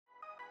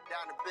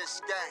Down the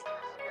Biscayne.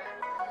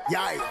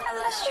 Yeah.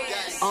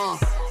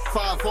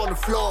 5 on the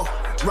floor,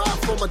 ride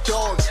for my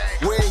dogs.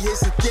 Where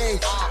here's the thing,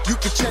 you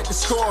can check the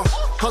score.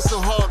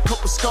 Hustle hard,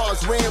 couple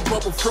scars, wearing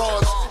bubble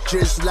frogs.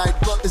 Just like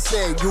Butler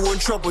said, you in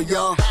trouble,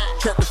 y'all.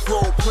 Kept the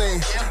floor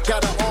playing,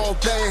 got it all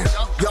banned.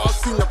 Y'all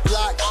seen the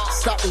block,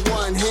 stop with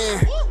one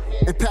hand.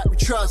 And Pat we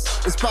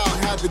trust, it's power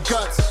have the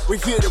guts. We're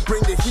here to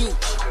bring the heat,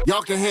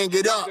 y'all can hang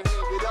it up.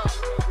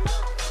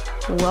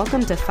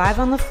 Welcome to 5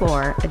 on the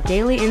Floor, a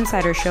daily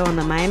insider show on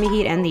the Miami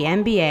Heat and the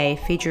NBA,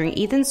 featuring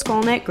Ethan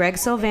Skolnick, Greg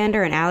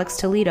Sylvander, and Alex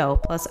Toledo,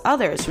 plus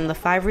others from the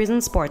 5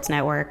 Reasons Sports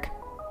Network.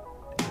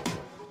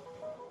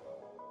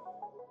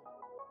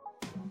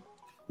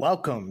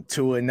 Welcome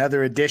to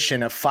another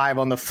edition of 5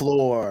 on the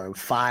Floor.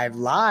 5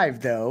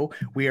 Live, though.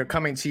 We are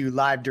coming to you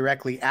live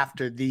directly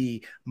after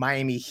the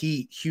Miami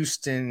Heat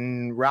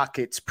Houston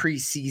Rockets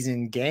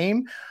preseason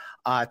game.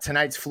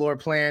 Tonight's floor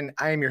plan.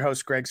 I am your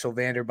host, Greg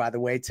Sylvander, by the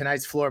way.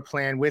 Tonight's floor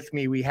plan with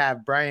me, we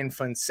have Brian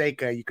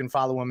Fonseca. You can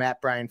follow him at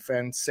Brian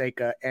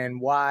Fonseca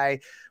NY.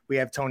 We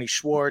have Tony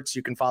Schwartz.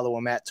 You can follow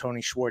him at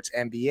Tony Schwartz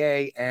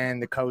NBA. And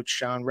the coach,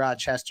 Sean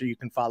Rochester. You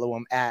can follow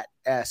him at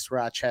S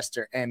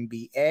Rochester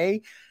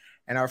NBA.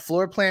 And our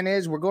floor plan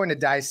is we're going to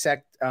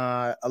dissect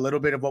a little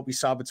bit of what we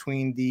saw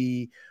between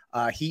the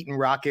Heat and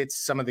Rockets,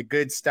 some of the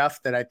good stuff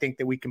that I think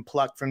that we can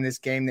pluck from this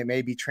game that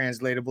may be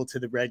translatable to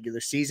the regular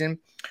season.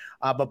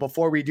 But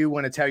before we do,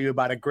 want to tell you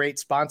about a great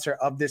sponsor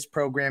of this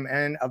program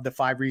and of the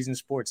 5 Reasons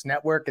Sports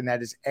Network, and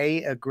that is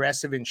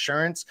Aggressive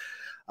Insurance.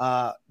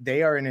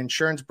 They are an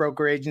insurance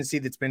broker agency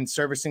that's been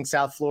servicing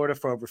South Florida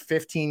for over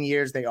 15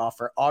 years. They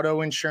offer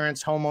auto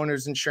insurance,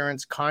 homeowners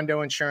insurance,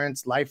 condo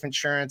insurance, life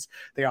insurance.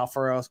 They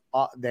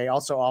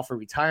also offer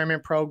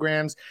retirement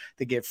programs.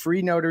 They give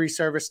free notary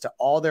service to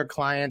all their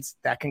clients.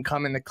 That can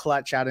come in the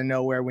clutch out of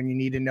nowhere when you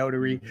need a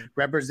notary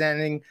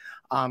representing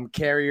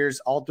carriers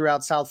all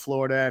throughout South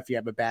Florida. If you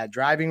have a bad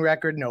driving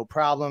record, no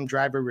problem.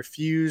 Driver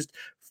refused.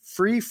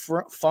 Free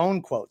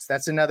phone quotes.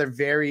 That's another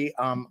very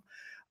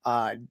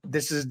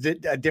this is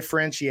a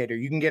differentiator.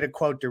 You can get a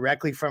quote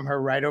directly from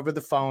her right over the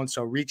phone.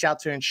 So reach out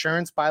to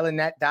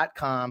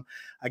insurancebylinet.com.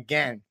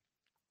 Again,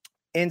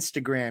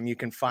 Instagram, you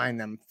can find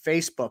them.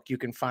 Facebook, you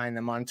can find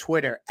them on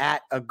Twitter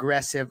at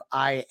aggressiveins.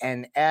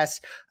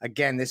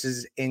 Again, this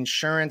is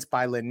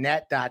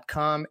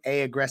insurancebylinet.com,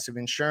 Aggressive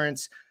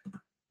Insurance.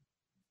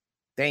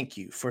 Thank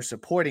you for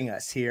supporting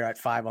us here at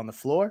 5 on the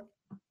Floor.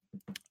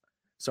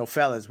 So,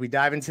 fellas, we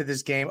dive into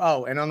this game.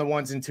 Oh, and on the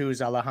ones and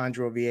twos,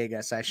 Alejandro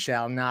Villegas. I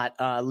shall not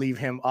leave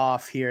him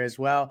off here as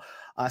well.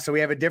 So we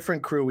have a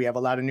different crew. We have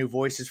a lot of new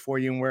voices for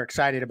you, and we're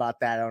excited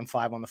about that on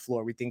 5 on the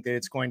Floor. We think that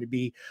it's going to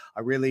be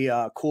a really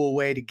cool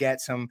way to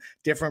get some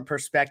different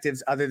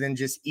perspectives other than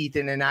just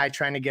Ethan and I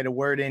trying to get a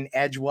word in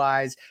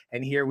edgewise.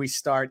 And here we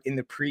start in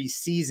the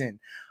preseason.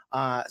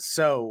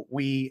 So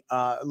we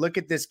look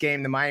at this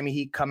game. The Miami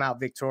Heat come out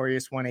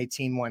victorious,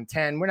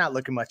 118-110. We're not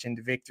looking much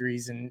into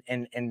victories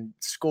and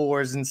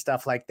scores and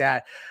stuff like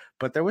that,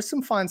 but there was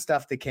some fun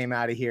stuff that came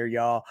out of here,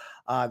 y'all.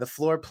 The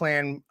floor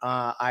plan,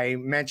 I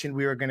mentioned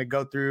we were going to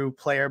go through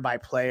player by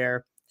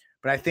player,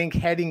 but I think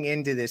heading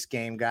into this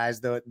game,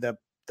 guys, the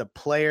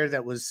player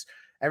that was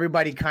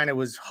everybody kind of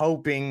was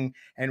hoping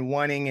and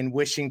wanting and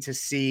wishing to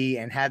see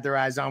and had their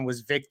eyes on was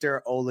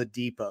Victor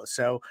Oladipo.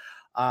 So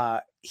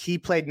he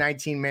played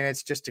 19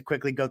 minutes. Just to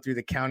quickly go through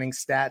the counting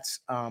stats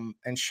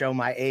and show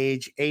my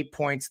age: 8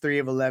 points, 3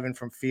 of 11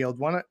 from field,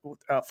 1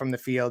 from the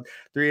field,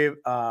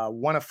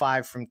 1 of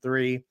 5 from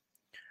 3.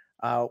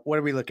 What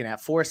are we looking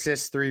at? 4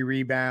 assists, 3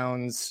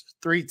 rebounds,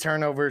 3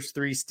 turnovers,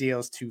 3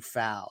 steals, 2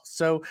 fouls.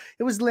 So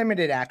it was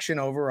limited action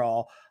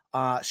overall.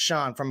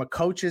 Sean, from a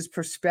coach's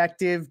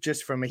perspective,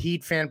 just from a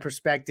Heat fan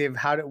perspective,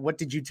 what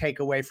did you take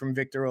away from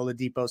Victor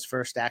Oladipo's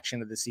first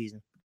action of the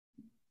season?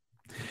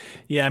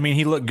 Yeah, I mean,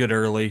 he looked good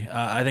early.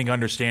 I think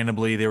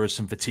understandably there was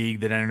some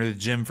fatigue that entered the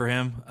gym for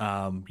him.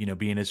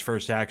 Being his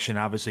first action,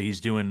 obviously he's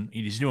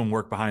doing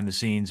work behind the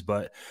scenes,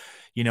 but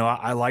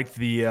I liked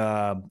the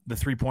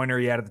 3-pointer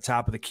he had at the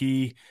top of the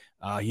key.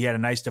 He had a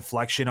nice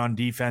deflection on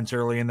defense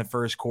early in the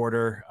first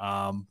quarter.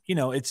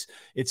 It's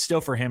still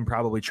for him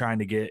probably trying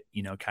to get,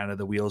 kind of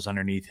the wheels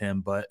underneath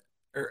him, but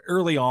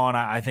early on,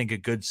 I think a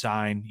good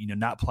sign,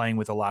 not playing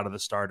with a lot of the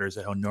starters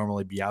that he'll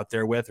normally be out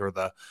there with, or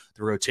the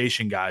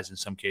rotation guys in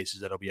some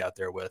cases that he'll be out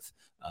there with.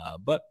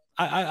 But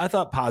I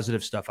thought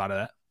positive stuff out of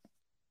that.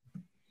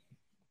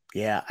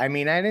 Yeah, I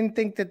mean, I didn't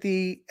think that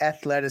the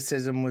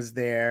athleticism was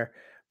there,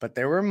 but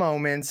there were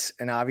moments,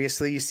 and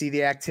obviously you see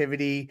the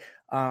activity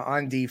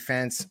on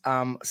defense.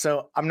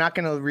 So I'm not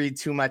going to read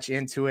too much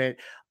into it.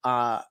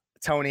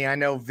 Tony, I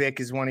know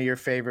Vic is one of your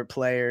favorite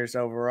players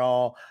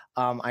overall.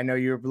 I know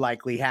you're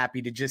likely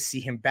happy to just see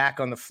him back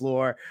on the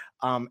floor.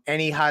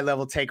 Any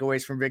high-level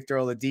takeaways from Victor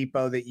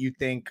Oladipo that you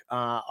think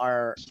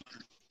are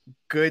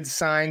good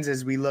signs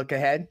as we look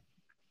ahead?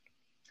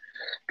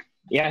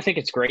 Yeah, I think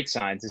it's great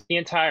signs. It's the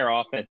entire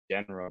offense in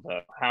general,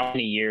 though. How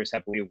many years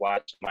have we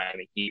watched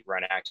Miami Heat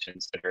run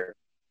actions that are,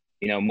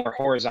 more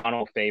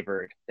horizontal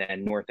favored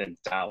than north and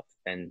south?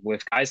 And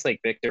with guys like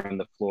Victor on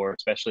the floor,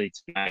 especially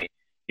tonight,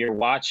 you're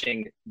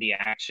watching the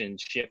action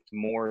shift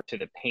more to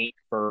the paint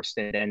first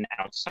and then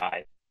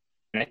outside.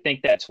 And I think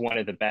that's one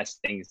of the best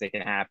things that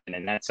can happen.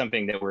 And that's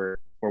something that we're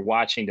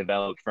watching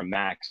develop from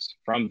Max,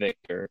 from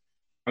Victor,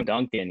 from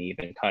Duncan,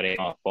 even cutting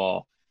off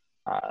ball.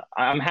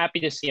 I'm happy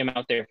to see him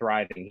out there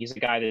thriving. He's a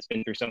guy that's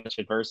been through so much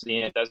adversity,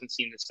 and it doesn't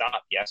seem to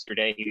stop.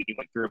 Yesterday, he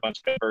went through a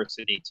bunch of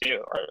adversity too,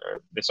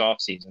 or this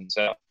offseason.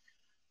 So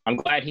I'm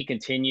glad he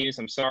continues.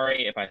 I'm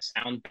sorry if I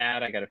sound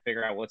bad. I got to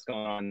figure out what's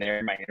going on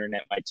there. My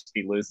internet might just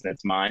be losing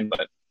its mind.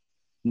 But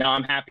no,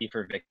 I'm happy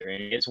for Victor.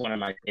 And he is one of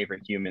my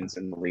favorite humans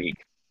in the league.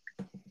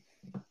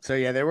 So,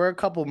 yeah, there were a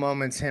couple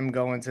moments him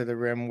going to the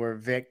rim where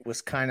Vic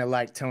was kind of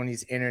like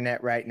Tony's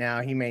internet right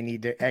now. He may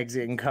need to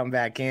exit and come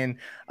back in,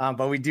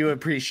 but we do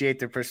appreciate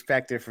the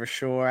perspective for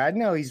sure. I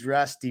know he's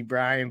rusty,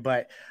 Brian,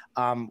 but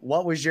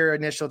what was your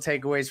initial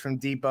takeaways from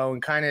Depot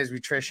and kind of as we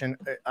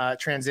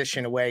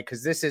transition away?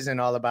 Because this isn't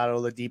all about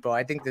Oladipo.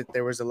 I think that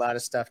there was a lot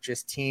of stuff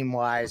just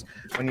team-wise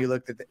when you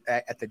looked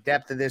at the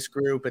depth of this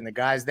group and the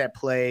guys that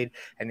played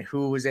and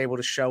who was able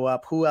to show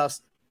up. Who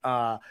else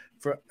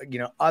for,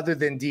 other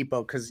than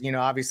Depot, because,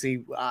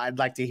 obviously I'd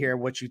like to hear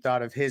what you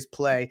thought of his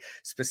play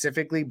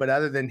specifically, but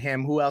other than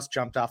him, who else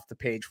jumped off the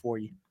page for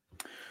you?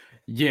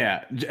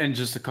 Yeah, and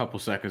just a couple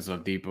seconds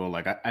of Depot.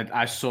 Like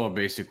I saw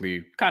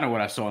basically kind of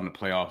what I saw in the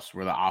playoffs,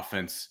 where the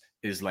offense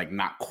is like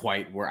not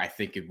quite where I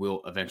think it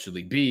will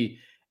eventually be,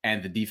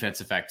 and the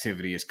defensive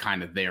activity is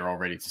kind of there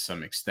already to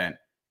some extent,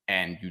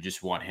 and you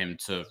just want him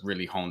to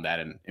really hone that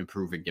and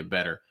improve and get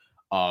better.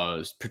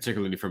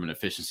 Particularly from an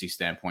efficiency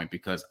standpoint,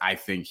 because I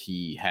think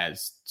he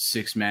has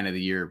 6 Man of the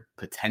Year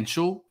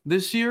potential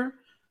this year,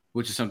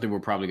 which is something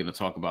we're probably going to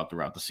talk about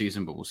throughout the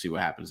season, but we'll see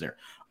what happens there.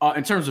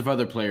 In terms of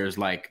other players,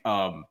 like,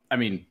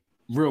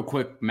 real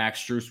quick, Max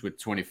Strus with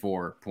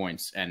 24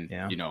 points and,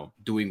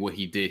 doing what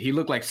he did. He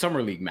looked like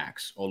Summer League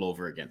Max all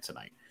over again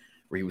tonight,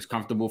 where he was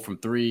comfortable from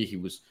three. He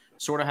was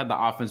sort of had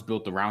the offense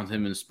built around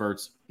him in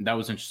spurts. That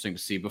was interesting to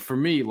see. But for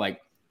me,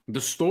 like, the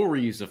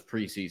stories of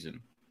preseason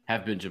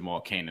have been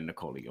Jamal Cain and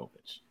Nikola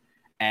Jovic.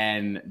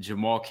 And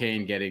Jamal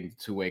Cain getting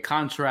to a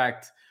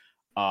contract,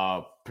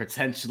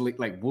 potentially,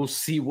 like, we'll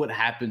see what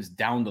happens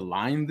down the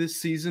line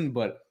this season.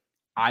 But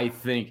I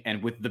think,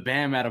 and with the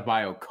Bam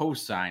Adebayo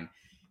cosign,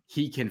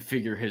 he can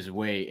figure his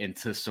way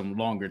into some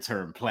longer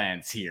term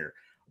plans here.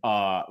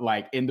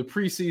 Like in the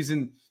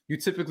preseason, you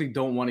typically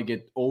don't want to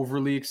get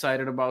overly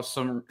excited about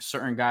some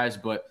certain guys,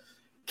 but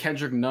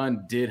Kendrick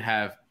Nunn did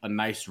have a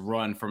nice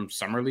run from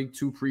Summer League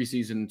to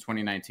preseason in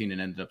 2019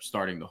 and ended up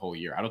starting the whole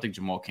year. I don't think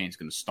Jamal Cain's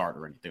going to start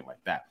or anything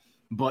like that,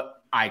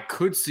 but I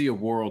could see a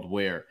world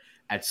where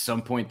at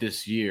some point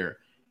this year,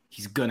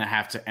 he's going to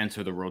have to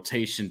enter the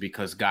rotation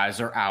because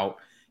guys are out.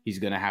 He's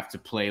going to have to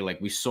play.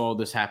 Like we saw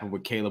this happen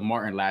with Caleb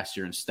Martin last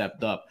year and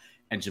stepped up.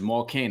 And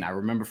Jamal Cain, I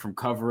remember from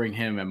covering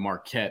him at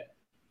Marquette,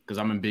 because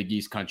I'm in Big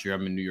East country,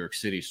 I'm in New York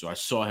City. So I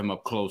saw him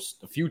up close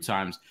a few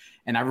times.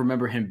 And I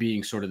remember him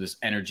being sort of this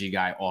energy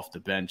guy off the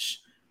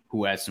bench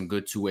who had some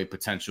good two-way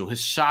potential.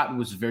 His shot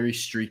was very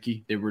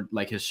streaky.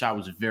 His shot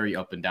was very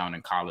up and down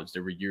in college.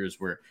 There were years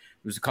where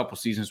there was a couple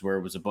seasons where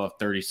it was above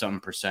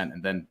 30-something%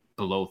 and then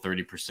below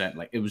 30%.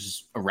 Like it was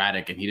just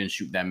erratic and he didn't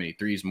shoot that many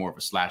threes, more of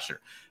a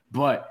slasher.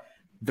 But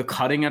the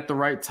cutting at the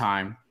right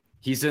time,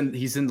 he's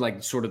in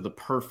like sort of the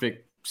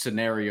perfect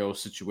scenario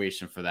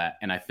situation for that.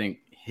 And I think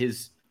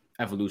his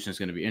evolution is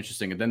going to be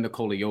interesting. And then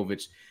Nikola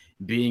Jovic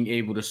being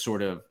able to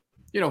sort of,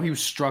 he was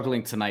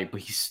struggling tonight,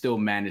 but he still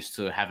managed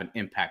to have an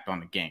impact on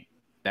the game.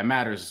 That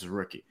matters as a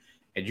rookie.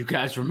 And you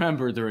guys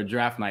remember during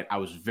draft night, I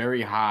was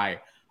very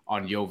high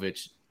on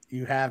Jovic.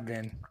 You have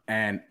been.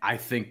 And I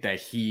think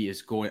that he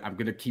is I'm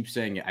going to keep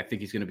saying it. I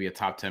think he's going to be a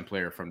top 10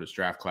 player from this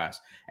draft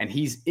class. And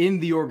he's in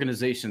the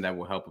organization that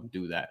will help him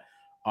do that.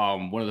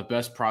 One of the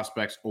best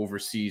prospects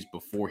overseas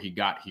before he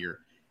got here.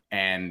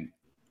 And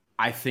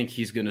I think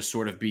he's going to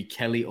sort of be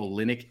Kelly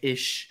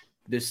Olynyk-ish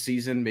this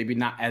season. Maybe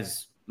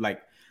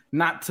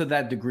not to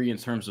that degree in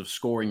terms of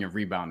scoring and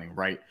rebounding,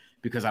 right?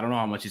 Because I don't know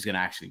how much he's going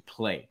to actually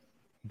play.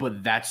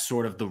 But that's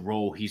sort of the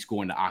role he's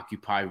going to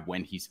occupy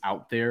when he's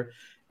out there.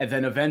 And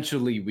then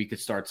eventually we could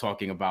start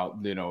talking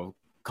about, a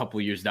couple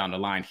of years down the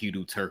line,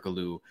 Hedo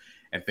Turkoglu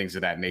and things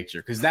of that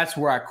nature. Because that's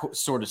where I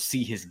sort of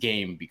see his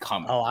game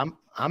becoming. Oh,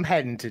 I'm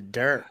heading to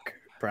Dirk,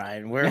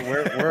 Brian.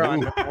 We're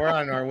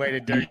on our way to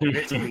Dirk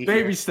Nowitzki.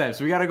 Baby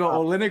steps. We got to go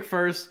Olynyk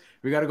first.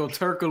 We got to go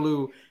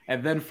Turkoglu,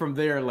 and then from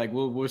there, like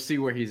we'll see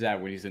where he's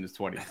at when he's in his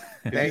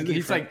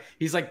 20s.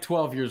 He's like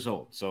 12 years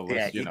old. So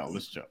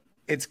let's jump.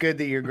 It's good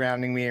that you're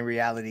grounding me in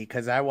reality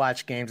because I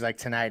watch games like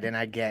tonight and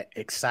I get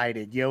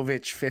excited.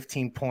 Jovic,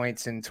 15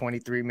 points in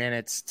 23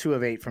 minutes, 2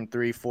 of 8 from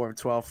 3, 4 of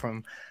 12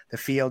 from the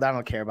field. I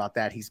don't care about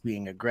that. He's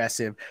being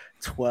aggressive.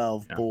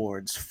 12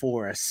 boards,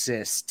 4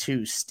 assists,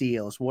 2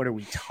 steals. What are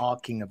we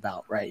talking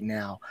about right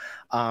now?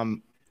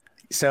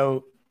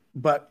 So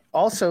But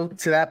also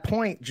to that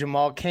point,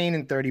 Jamal Cain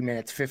in 30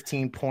 minutes,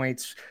 15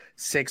 points,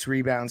 6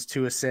 rebounds,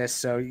 2 assists.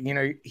 So,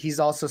 he's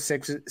also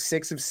six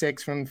of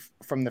six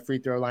from the free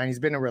throw line. He's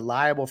been a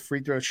reliable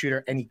free throw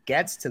shooter, and he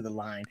gets to the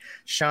line.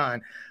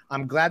 Sean,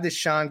 I'm glad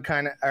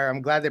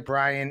that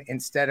Brian,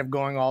 instead of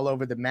going all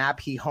over the map,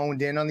 he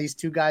honed in on these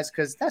two guys,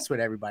 because that's what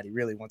everybody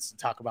really wants to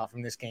talk about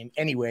from this game.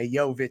 Anyway,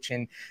 Jovic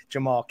and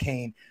Jamal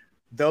Cain.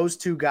 Those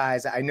two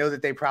guys, I know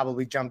that they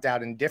probably jumped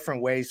out in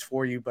different ways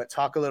for you, but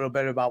talk a little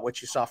bit about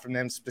what you saw from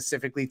them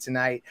specifically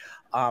tonight,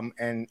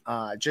 and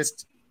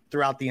just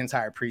throughout the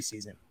entire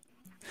preseason.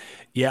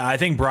 Yeah, I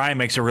think Brian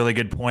makes a really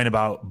good point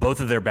about both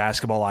of their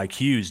basketball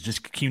IQs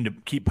just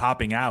keep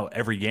popping out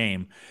every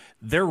game.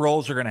 Their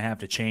roles are going to have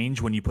to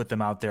change when you put them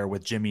out there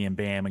with Jimmy and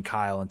Bam and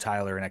Kyle and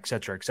Tyler and et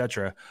cetera, et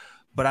cetera.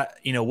 But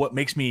what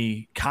makes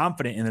me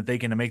confident in that they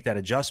can make that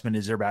adjustment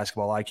is their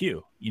basketball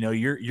IQ.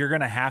 You're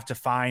going to have to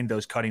find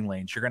those cutting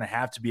lanes. You're going to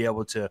have to be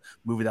able to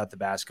move without the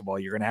basketball.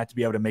 You're going to have to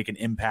be able to make an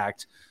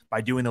impact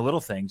by doing the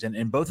little things.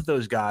 And both of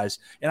those guys,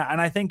 and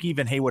I think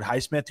even Haywood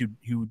Highsmith,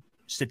 who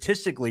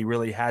statistically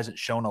really hasn't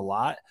shown a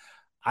lot,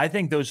 I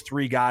think those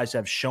three guys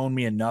have shown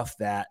me enough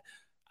that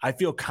I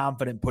feel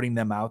confident putting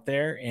them out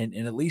there and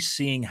at least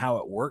seeing how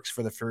it works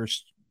for the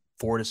first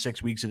 4 to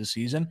 6 weeks of the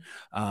season.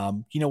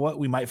 You know what?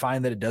 We might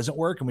find that it doesn't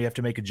work and we have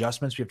to make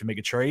adjustments. We have to make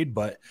a trade,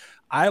 but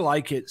I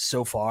like it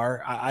so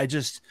far. I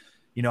just,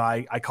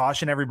 I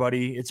caution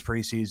everybody. It's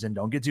preseason.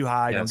 Don't get too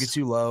high. Yes. Don't get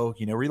too low,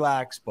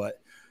 relax,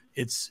 but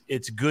it's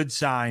good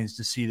signs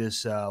to see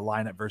this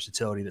lineup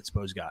versatility that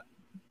Spo's got.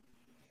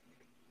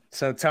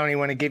 So, Tony, I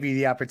want to give you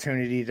the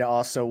opportunity to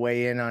also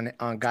weigh in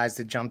on guys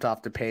that jumped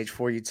off the page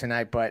for you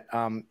tonight. But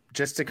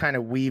just to kind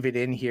of weave it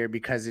in here,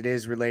 because it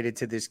is related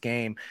to this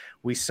game,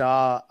 we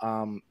saw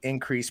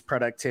increased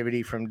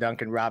productivity from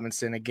Duncan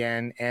Robinson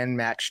again and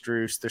Max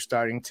Strus. They're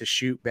starting to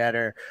shoot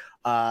better.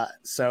 Sean's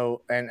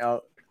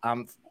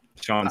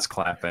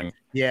clapping.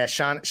 Yeah,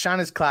 Sean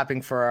is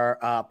clapping for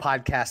our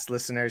podcast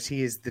listeners.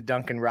 He is the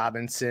Duncan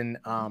Robinson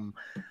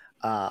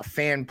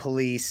fan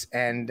police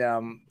and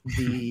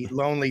the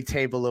lonely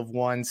table of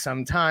one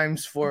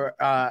sometimes for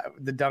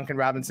the Duncan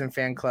Robinson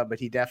fan club,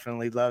 but he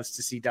definitely loves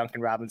to see Duncan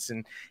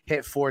Robinson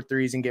hit 4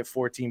 threes and get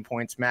 14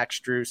 points.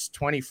 Max Strus,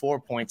 24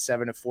 points,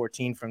 7 of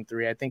 14 from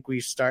 3. I think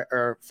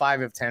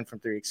 5 of 10 from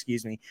 3,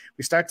 excuse me.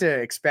 We start to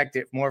expect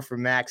it more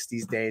from Max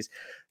these days.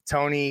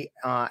 Tony,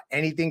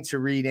 anything to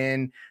read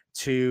in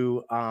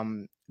to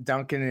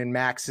Duncan and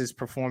Max's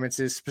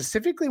performances,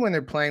 specifically when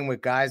they're playing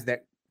with guys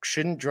that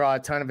shouldn't draw a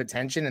ton of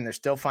attention and they're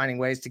still finding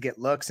ways to get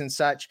looks and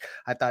such?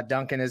 I thought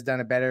Duncan has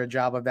done a better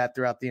job of that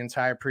throughout the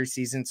entire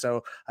preseason.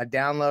 So a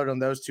download on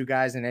those two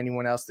guys and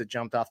anyone else that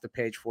jumped off the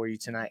page for you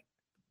tonight.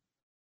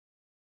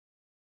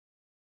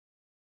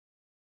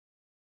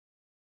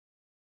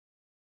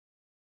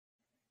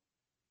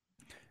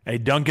 Hey,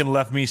 Duncan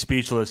left me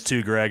speechless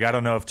too, Greg. I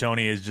don't know if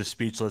Tony is just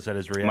speechless at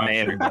his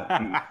reaction.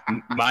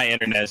 My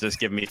internet's just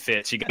giving me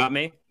fits. You got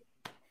me?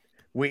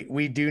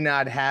 We do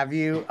not have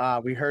you.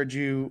 We heard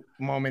you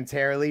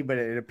momentarily, but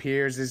it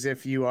appears as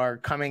if you are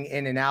coming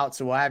in and out.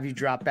 So we'll have you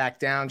drop back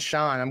down.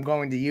 Sean, I'm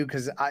going to you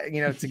because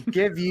to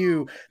give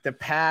you the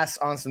pass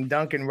on some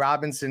Duncan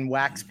Robinson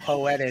wax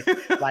poetic,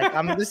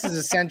 this is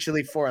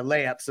essentially for a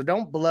layup. So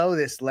don't blow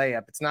this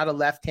layup. It's not a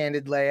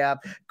left-handed layup.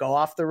 Go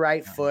off the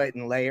right foot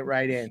and lay it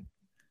right in.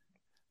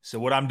 So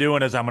what I'm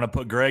doing is I'm going to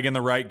put Greg in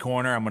the right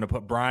corner. I'm going to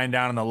put Brian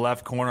down in the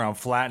left corner. I'm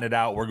flattening it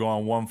out. We're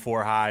going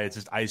 1-4 high. It's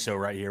just ISO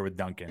right here with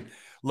Duncan.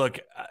 Look,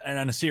 and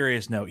on a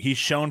serious note, he's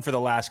shown for the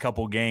last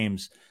couple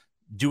games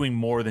doing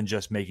more than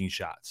just making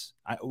shots.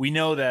 We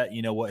know that,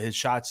 his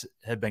shots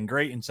have been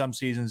great in some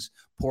seasons,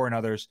 poor in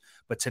others.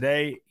 But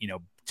today,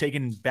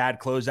 taking bad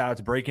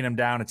closeouts, breaking them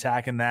down,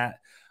 attacking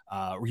that.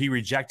 He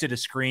rejected a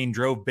screen,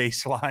 drove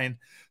baseline.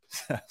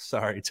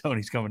 Sorry,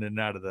 Tony's coming in and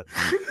out of the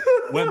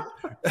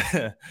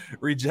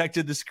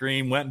rejected the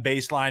screen, went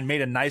baseline,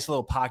 made a nice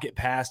little pocket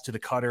pass to the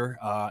cutter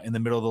in the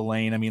middle of the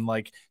lane. I mean,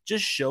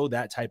 just show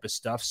that type of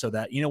stuff so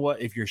that,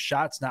 if your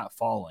shot's not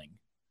falling,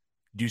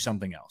 do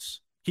something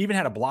else. He even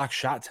had a blocked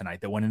shot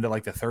tonight that went into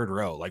the third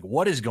row.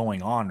 What is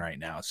going on right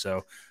now?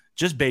 So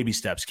just baby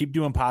steps, keep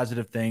doing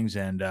positive things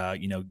and,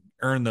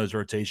 earn those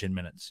rotation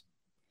minutes.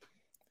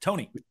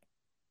 Tony.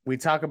 We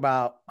talk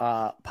about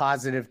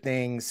positive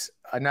things.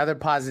 Another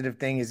positive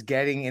thing is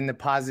getting in the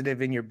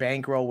positive in your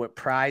bankroll with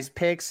Prize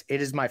Picks.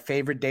 It is my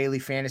favorite daily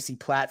fantasy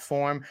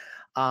platform.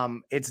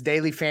 It's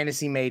daily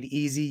fantasy made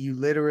easy. You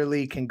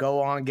literally can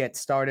go on, get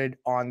started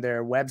on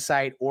their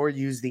website or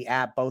use the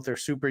app. Both are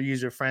super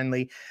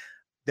user-friendly.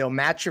 They'll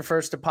match your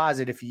first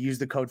deposit if you use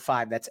the code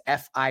 5. That's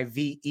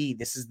FIVE.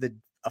 This is the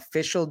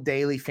official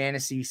daily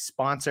fantasy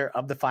sponsor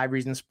of the 5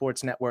 Reasons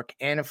Sports Network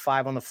and of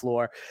 5 on the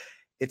Floor.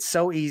 It's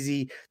so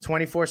easy,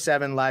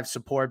 24/7 live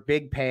support,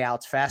 big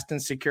payouts, fast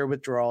and secure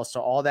withdrawals.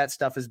 So all that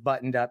stuff is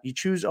buttoned up. You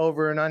choose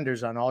over and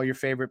unders on all your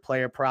favorite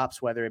player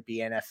props, whether it be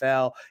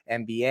NFL,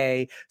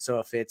 NBA. So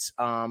if it's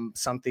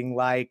something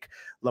like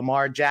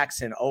Lamar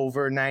Jackson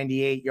over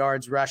 98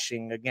 yards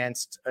rushing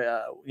against,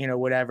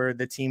 whatever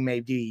the team may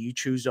be, you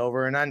choose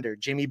over and under.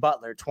 Jimmy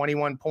Butler,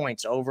 21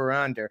 points, over or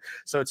under.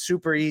 So it's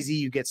super easy.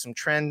 You get some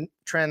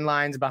trend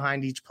lines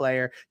behind each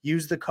player.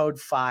 Use the code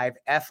 5,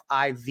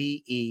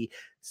 FIVE.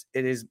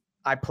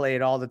 I play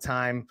it all the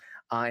time.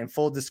 In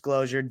full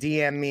disclosure,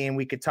 DM me and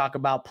we could talk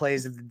about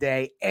plays of the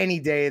day any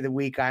day of the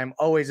week. I'm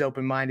always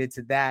open-minded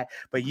to that,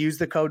 but use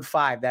the code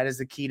 5. That is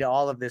the key to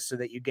all of this so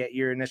that you get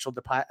your initial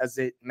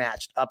deposit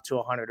matched up to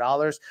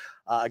 $100.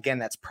 Again,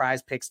 that's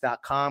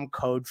prizepicks.com,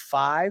 code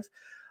 5.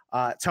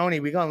 Tony,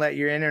 we're going to let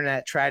your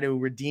internet try to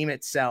redeem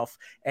itself.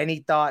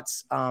 Any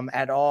thoughts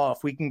at all?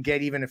 If we can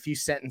get even a few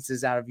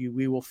sentences out of you,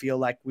 we will feel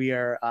like we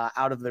are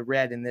out of the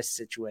red in this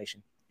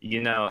situation.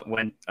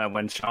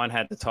 When Sean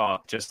had to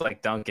talk, just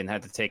like Duncan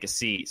had to take a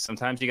seat,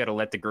 sometimes you got to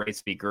let the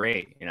greats be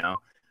great.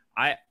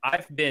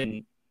 If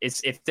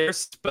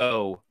there's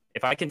Spo,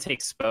 if I can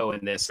take Spo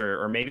in this,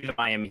 or maybe the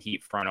Miami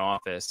Heat front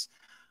office,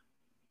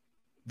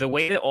 the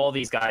way that all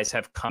these guys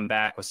have come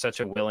back with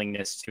such a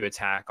willingness to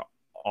attack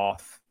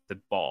off the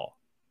ball,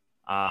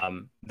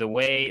 the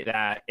way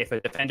that if a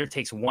defender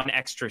takes one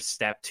extra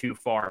step too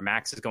far,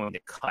 Max is going to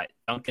cut,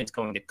 Duncan's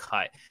going to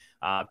cut.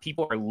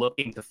 People are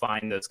looking to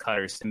find those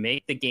cutters to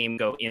make the game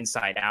go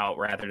inside out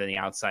rather than the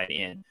outside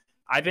in.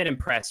 I've been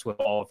impressed with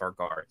all of our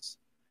guards,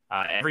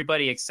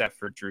 everybody except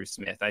for Drew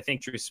Smith. I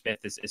think Drew Smith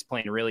is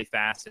playing really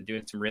fast and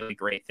doing some really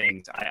great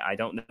things. I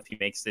don't know if he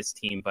makes this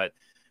team, but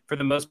for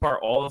the most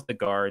part, all of the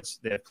guards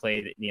that have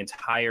played the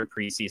entire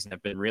preseason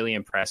have been really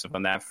impressive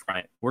on that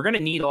front. We're going to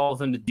need all of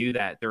them to do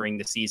that during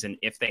the season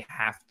if they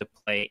have to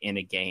play in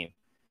a game.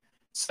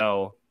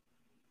 So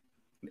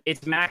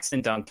it's Max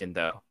and Duncan,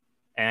 though.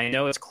 And I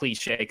know it's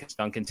cliche because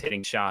Duncan's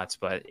hitting shots,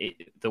 but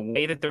the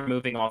way that they're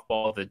moving off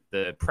ball,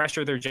 the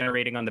pressure they're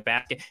generating on the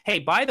basket. Hey,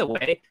 by the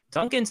way,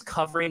 Duncan's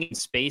covering in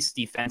space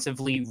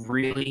defensively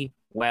really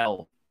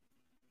well.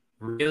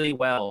 Really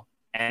well.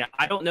 And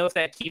I don't know if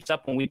that keeps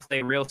up when we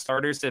play real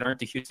starters that aren't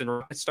the Houston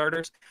Rockets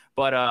starters,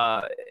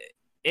 but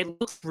it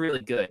looks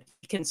really good.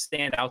 He can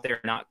stand out there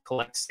and not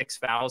collect 6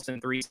 fouls in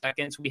 3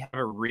 seconds. We have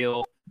a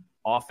real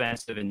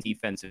offensive and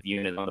defensive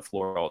unit on the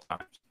floor at all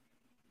times.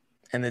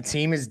 And the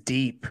team is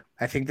deep.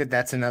 I think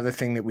that's another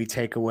thing that we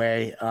take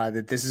away,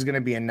 that this is going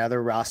to be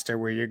another roster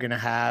where you're going to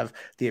have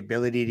the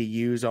ability to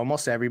use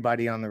almost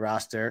everybody on the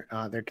roster.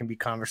 There can be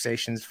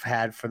conversations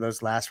had for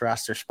those last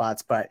roster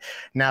spots, but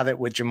now that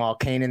with Jamal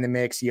Cain in the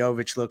mix,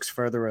 Jovic looks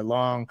further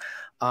along.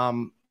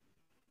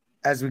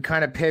 As we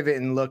kind of pivot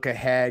and look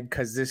ahead,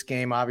 because this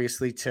game,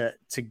 obviously,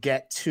 to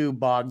get too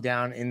bogged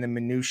down in the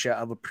minutia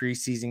of a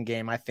preseason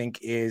game, I think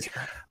is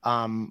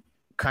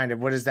kind of,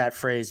 what is that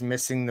phrase,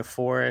 missing the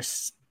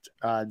forest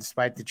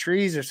despite the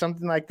trees or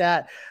something like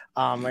that.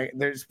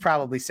 There's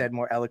probably said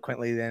more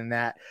eloquently than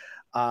that.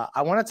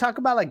 I want to talk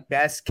about like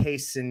best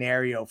case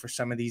scenario for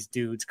some of these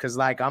dudes. Cause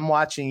like I'm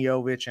watching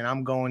Jovic and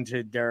I'm going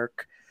to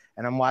Dirk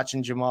and I'm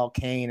watching Jamal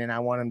Cain and I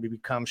want him to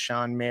become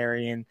Sean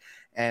Marion,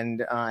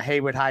 and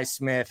Haywood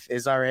Highsmith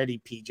is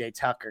already PJ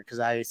Tucker. Cause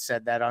I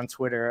said that on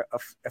Twitter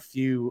a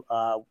few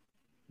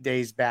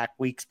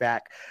weeks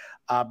back.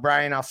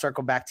 Brian, I'll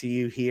circle back to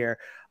you here.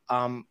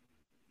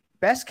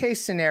 Best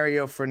case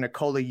scenario for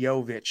Nikola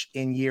Jovic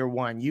in year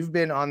one. You've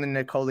been on the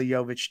Nikola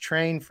Jovic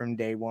train from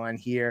day one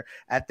here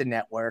at the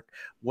network.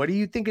 What do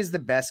you think is the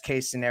best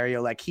case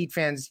scenario? Like Heat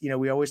fans,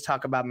 we always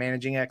talk about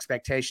managing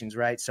expectations,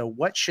 right? So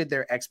what should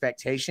their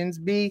expectations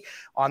be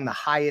on the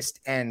highest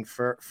end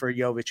for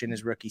Jovic in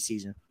his rookie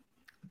season?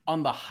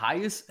 On the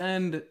highest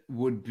end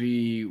would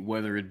be,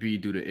 whether it be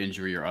due to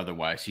injury or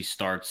otherwise, he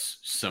starts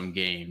some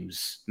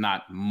games,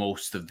 not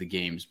most of the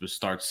games, but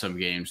starts some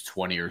games,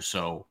 20 or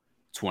so,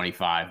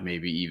 25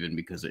 maybe even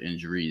because of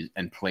injuries,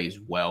 and plays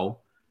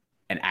well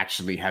and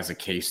actually has a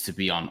case to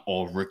be on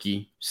all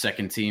rookie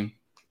second team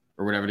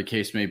or whatever the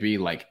case may be.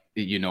 Like,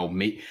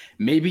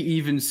 maybe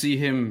even see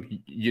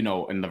him,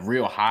 in the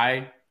real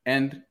high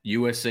end,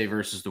 USA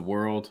versus the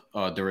world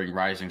during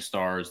Rising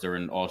Stars,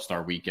 during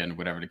All-Star Weekend,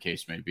 whatever the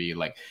case may be.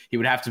 Like, he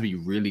would have to be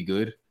really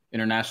good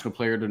international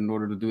player in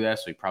order to do that.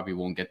 So he probably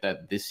won't get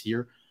that this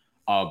year.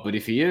 But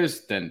if he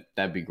is, then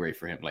that'd be great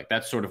for him. Like,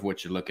 that's sort of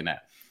what you're looking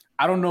at.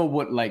 I don't know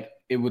what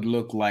it would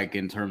look like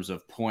in terms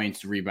of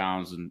points,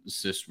 rebounds, and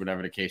assists,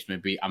 whatever the case may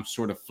be. I'm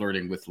sort of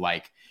flirting with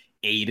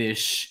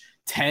 8-ish.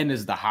 10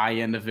 is the high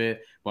end of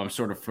it, but I'm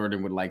sort of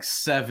flirting with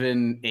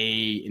 7,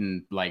 8,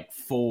 and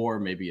 4,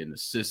 maybe an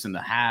assist and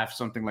a half,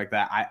 something like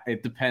that.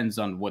 It depends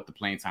on what the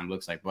playing time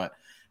looks like, but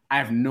I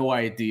have no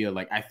idea.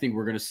 I think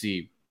we're going to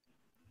see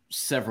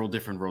several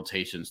different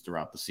rotations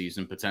throughout the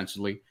season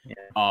potentially.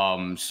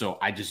 Yeah. So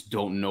I just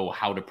don't know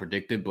how to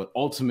predict it, but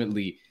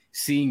ultimately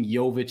seeing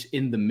Jovic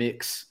in the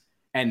mix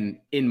and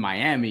in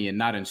Miami and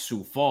not in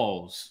Sioux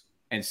Falls,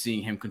 and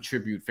seeing him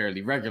contribute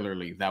fairly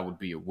regularly, that would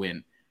be a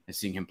win. And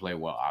seeing him play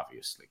well,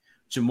 obviously.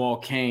 Jamal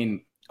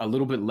Cain, a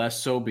little bit less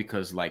so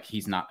because like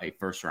he's not a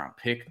first round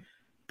pick.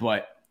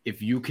 But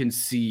if you can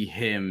see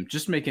him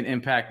just make an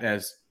impact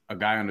as a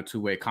guy on a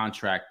two-way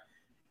contract,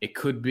 it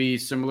could be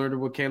similar to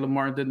what Caleb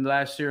Martin did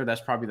last year.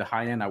 That's probably the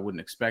high end. I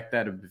wouldn't expect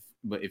that.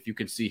 But if you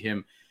can see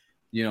him,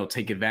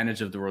 take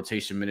advantage of the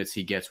rotation minutes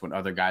he gets when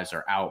other guys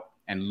are out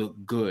and look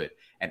good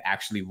and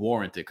actually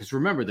warrant it. Because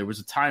remember, there was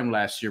a time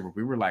last year where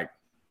we were like,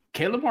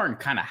 Caleb Martin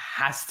kind of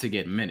has to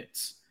get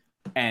minutes.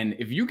 And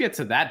if you get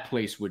to that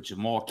place with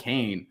Jamal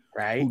Cain,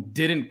 right, who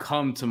didn't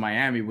come to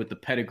Miami with the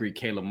pedigree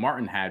Caleb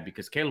Martin had,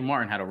 because Caleb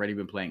Martin had already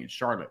been playing in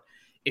Charlotte.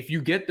 If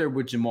you get there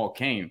with Jamal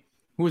Cain,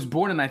 who was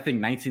born in, I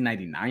think,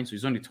 1999, so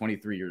he's only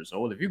 23 years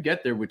old. If you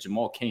get there with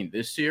Jamal Cain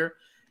this year,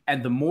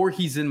 and the more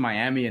he's in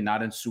Miami and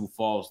not in Sioux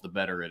Falls, the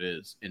better it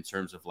is in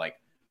terms of like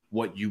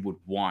what you would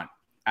want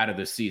out of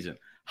the season.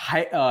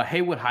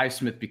 Haywood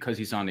Highsmith, because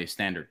he's on a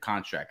standard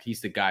contract,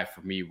 he's the guy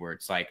for me where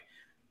it's like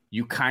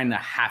you kind of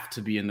have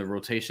to be in the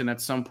rotation at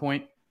some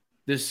point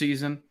this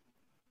season.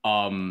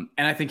 And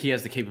I think he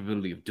has the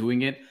capability of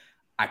doing it.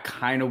 I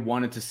kind of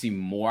wanted to see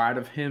more out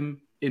of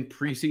him in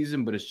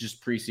preseason, but it's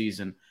just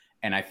preseason.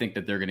 And I think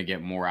that they're going to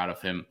get more out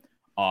of him.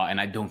 And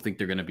I don't think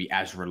they're going to be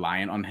as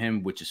reliant on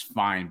him, which is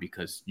fine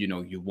because,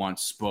 you want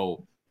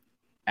Spo,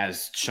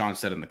 as Sean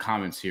said in the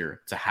comments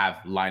here, to have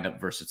lineup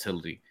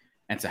versatility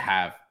and to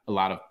have a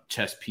lot of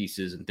chess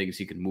pieces and things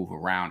he can move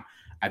around.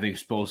 I think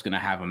Spo's going to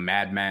have a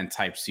madman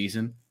type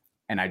season.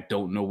 And I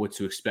don't know what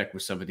to expect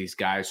with some of these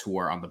guys who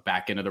are on the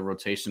back end of the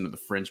rotation or the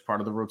fringe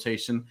part of the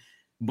rotation.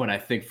 But I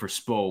think for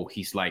Spo,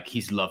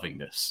 he's loving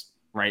this,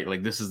 right?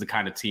 Like this is the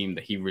kind of team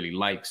that he really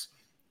likes.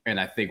 And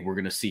I think we're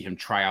going to see him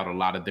try out a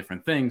lot of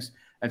different things.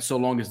 And so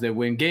long as they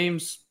win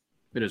games,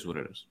 it is what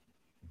it is.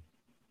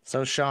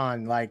 So,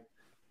 Sean, like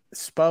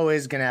Spo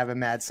is going to have a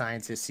mad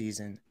scientist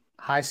season.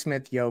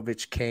 Highsmith,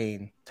 Jovic,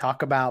 Cain.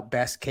 Talk about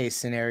best case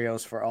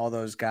scenarios for all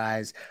those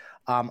guys.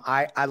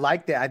 I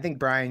like that. I think,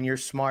 Brian, you're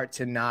smart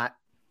to not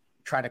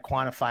try to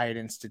quantify it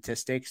in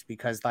statistics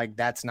because like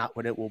that's not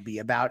what it will be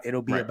about.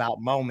 It'll be about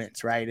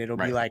moments, right? It'll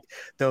be like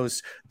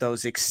those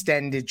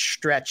extended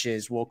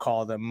stretches, we'll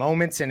call them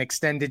moments and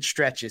extended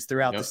stretches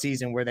throughout the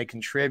season where they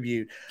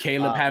contribute.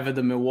 Caleb having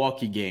the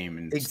Milwaukee game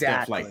and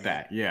stuff like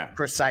that. Yeah,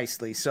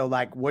 precisely. So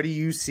like, what do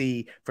you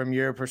see from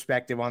your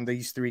perspective on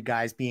these three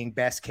guys being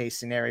best case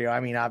scenario?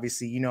 I mean,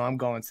 obviously, I'm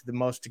going to the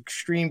most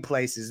extreme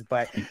places,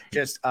 but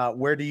just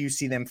where do you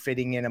see them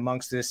fitting in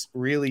amongst this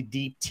really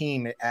deep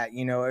team at,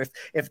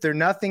 if they're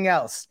nothing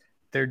else,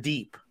 they're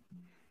deep.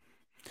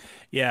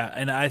 Yeah.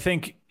 And I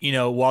think,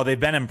 while they've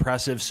been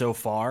impressive so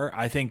far,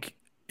 I think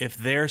if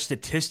they're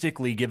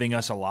statistically giving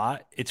us a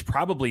lot, it's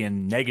probably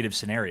in negative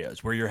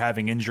scenarios where you're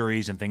having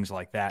injuries and things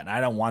like that. And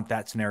I don't want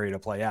that scenario to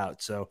play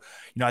out. So,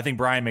 I think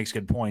Brian makes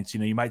good points.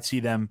 You might see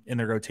them in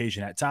their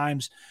rotation at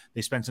times.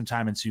 They spend some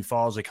time in Sioux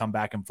Falls. They come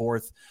back and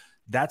forth.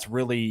 That's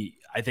really,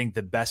 I think,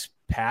 the best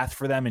path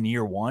for them in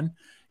year one.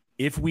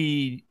 If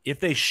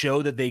they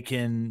show that they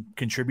can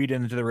contribute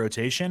into the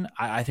rotation,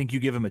 I think you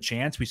give them a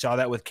chance. We saw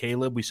that with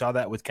Caleb. We saw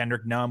that with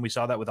Kendrick Nunn. We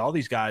saw that with all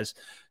these guys.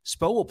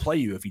 Spo will play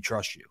you if he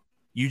trusts you.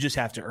 You just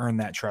have to earn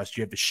that trust.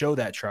 You have to show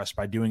that trust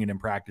by doing it in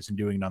practice and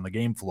doing it on the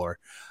game floor.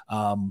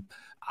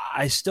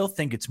 I still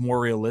think it's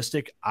more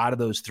realistic out of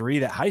those three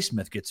that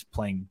Highsmith gets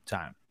playing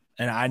time.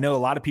 And I know a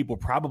lot of people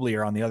probably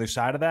are on the other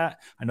side of that.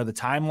 I know the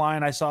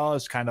timeline I saw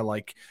is kind of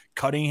like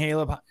cutting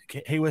Haywood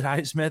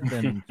Highsmith.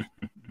 And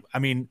I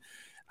mean,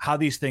 how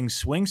these things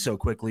swing so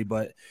quickly,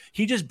 but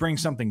he just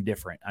brings something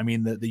different. I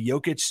mean, the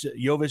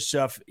Jovic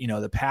stuff,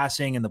 the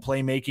passing and the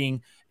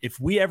playmaking, if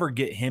we ever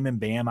get him and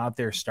Bam out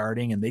there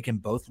starting and they can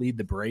both lead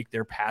the break,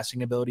 their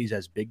passing abilities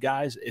as big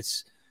guys,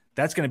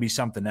 that's going to be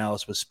something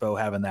else with Spo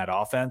having that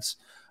offense.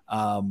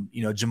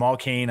 Jamal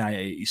Cain,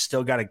 I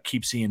still got to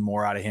keep seeing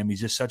more out of him.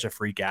 He's just such a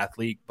freak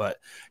athlete, but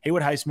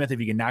Haywood Highsmith, if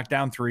he can knock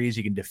down threes,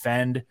 he can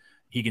defend,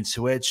 he can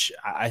switch.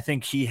 I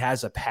think he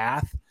has a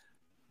path.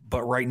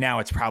 But right now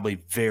it's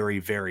probably very,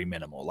 very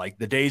minimal. Like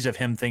the days of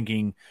him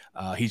thinking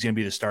he's going to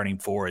be the starting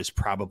four is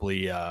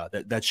probably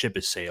that ship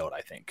has sailed,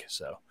 I think.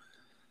 So,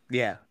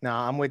 yeah, no,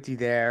 I'm with you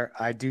there.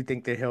 I do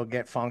think that he'll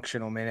get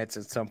functional minutes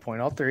at some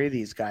point. All three of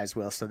these guys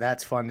will. So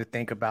that's fun to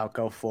think about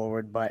go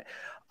forward. But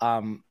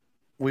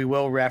we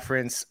will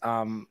reference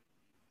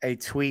a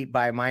tweet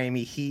by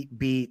Miami Heat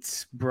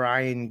Beats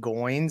Brian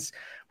Goins,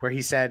 where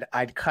he said,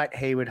 I'd cut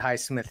Haywood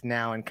Highsmith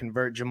now and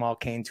convert Jamal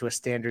Cain to a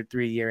standard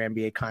 3-year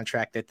NBA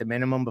contract at the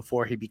minimum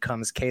before he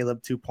becomes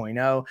Caleb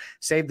 2.0.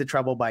 Save the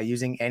trouble by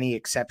using any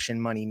exception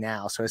money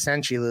now. So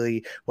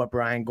essentially what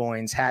Brian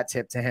Goins hat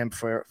tip to him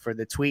for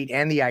the tweet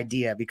and the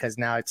idea, because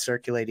now it's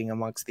circulating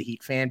amongst the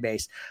Heat fan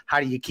base. How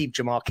do you keep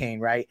Jamal Cain,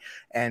 right?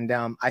 And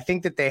I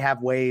think that they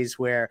have ways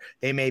where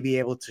they may be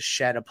able to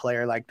shed a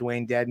player like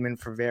Dwayne Dedmon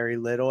for very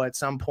little at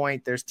some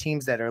point. There's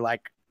teams that are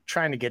like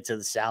trying to get to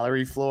the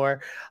salary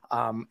floor.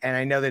 And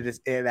I know that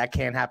that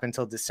can't happen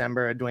until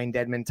December, a Dwayne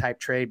Dedmon type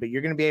trade, but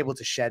you're going to be able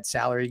to shed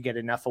salary, get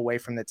enough away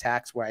from the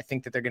tax where I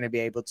think that they're going to be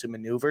able to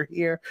maneuver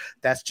here.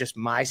 That's just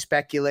my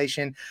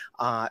speculation.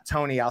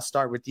 Tony, I'll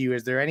start with you.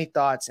 Is there any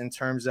thoughts in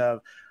terms of,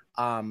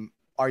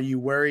 are you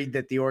worried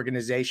that the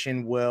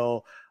organization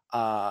will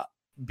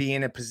be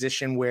in a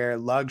position where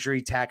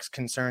luxury tax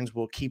concerns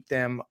will keep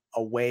them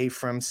away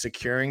from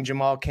securing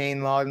Jamal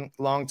Cain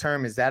long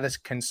term? Is that a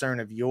concern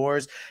of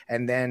yours?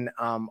 And then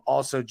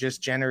also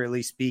just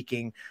generally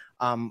speaking,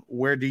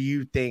 where do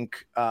you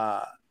think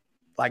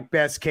like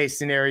best case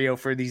scenario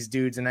for these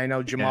dudes? And I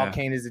know Jamal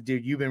Cain is a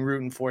dude you've been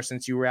rooting for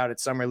since you were out at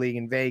Summer League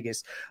in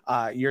Vegas.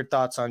 Your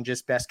thoughts on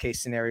just best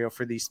case scenario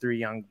for these three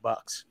young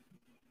bucks?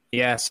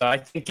 Yeah, so I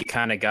think you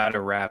kind of got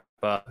to wrap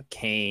up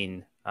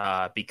Cain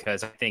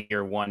because I think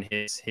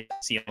his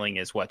ceiling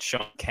is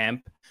Sean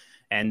Kemp,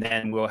 and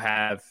then we'll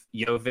have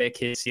Jovic.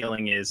 His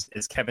ceiling is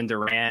Kevin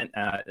Durant.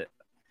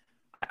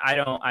 I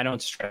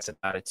don't stress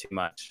about it too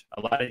much.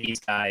 A lot of these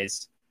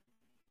guys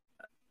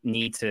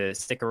need to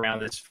stick around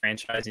this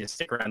franchise, need to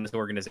stick around this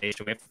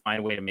organization. We have to find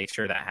a way to make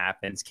sure that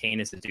happens. Cain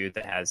is a dude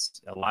that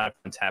has a lot of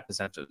untapped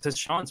potential. To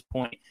Sean's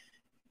point,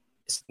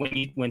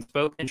 when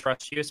Spoken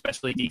trusts you,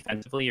 especially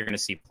defensively, you're going to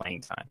see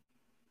playing time.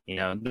 You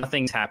know,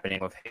 nothing's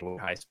happening with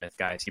Haywood Highsmith,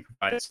 guys. He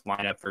provides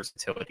lineup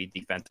versatility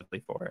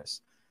defensively for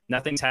us.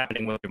 Nothing's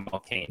happening with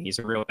Jamal Cain. He's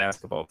a real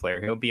basketball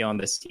player. He'll be on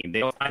this team.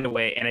 They'll find a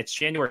way, and it's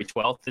January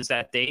 12th is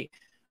that date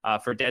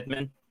for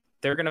Dedmon.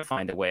 They're going to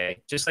find a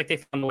way, just like they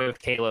found a way with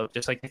Caleb,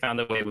 just like they found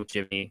a way with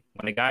Jimmy.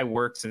 When a guy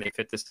works and they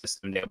fit the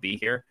system, they'll be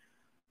here.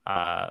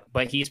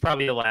 But he's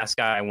probably the last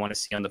guy I want to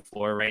see on the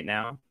floor right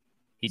now.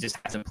 He just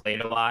hasn't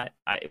played a lot.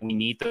 We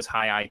need those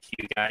high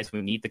IQ guys.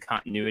 We need the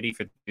continuity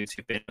for the dudes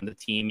who've been on the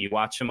team. You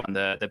watch them on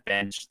the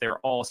bench. They're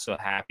all so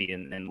happy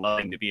and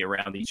loving to be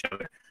around each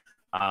other.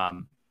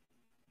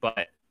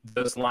 But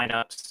those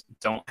lineups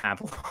don't have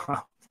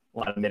a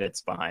lot of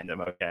minutes behind them,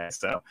 okay?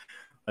 So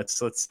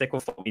let's stick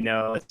with what we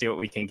know. Let's see what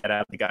we can get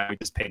out of the guy we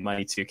just paid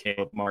money to,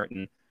 Caleb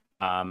Martin,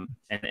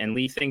 and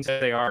leave things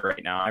as they are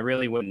right now. I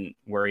really wouldn't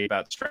worry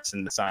about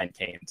stressing the sign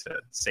Cain to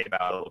save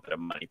out a little bit of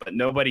money, but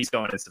nobody's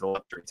going into the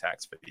luxury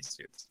tax for these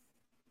dudes.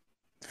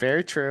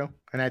 Very true.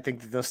 And I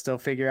think that they'll still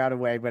figure out a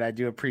way, but I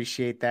do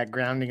appreciate that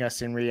grounding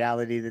us in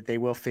reality that they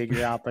will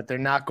figure out, but they're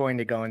not going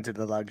to go into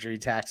the luxury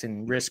tax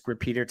and risk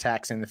repeater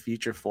tax in the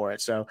future for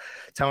it. So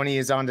Tony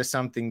is onto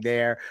something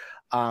there.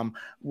 Want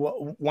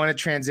to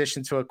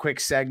transition to a quick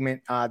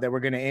segment that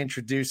we're going to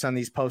introduce on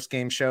these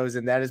post-game shows,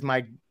 and that is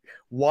my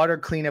Water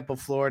Cleanup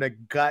of Florida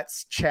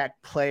Guts Check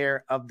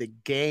Player of the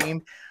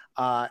Game.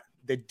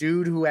 The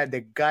dude who had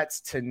the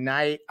guts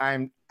tonight,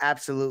 I'm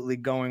absolutely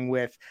going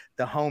with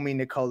the homie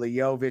Nikola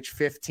Jovic,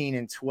 15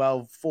 and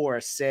 12, 4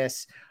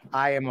 assists.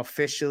 I am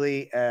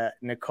officially a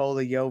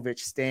Nikola Jovic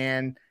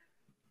stan.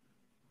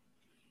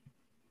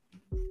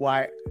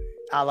 Why,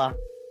 Allah?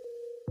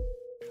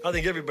 I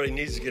think everybody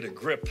needs to get a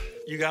grip.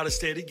 You got to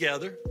stay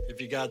together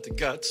if you got the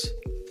guts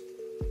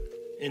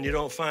and you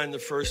don't find the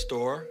first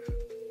door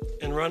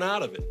and run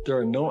out of it. There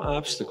are no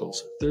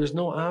obstacles. There's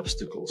no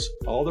obstacles.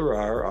 All there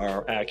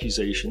are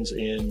accusations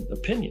and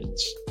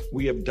opinions.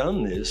 We have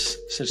done this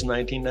since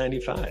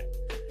 1995.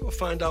 We'll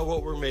find out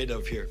what we're made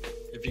of here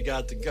if you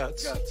got the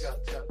guts.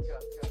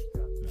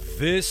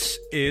 This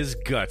is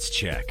Guts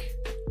Check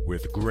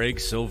with Greg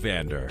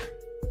Sylvander.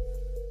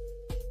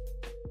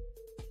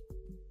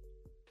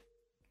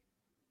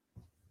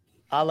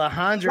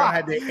 Alejandro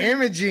had the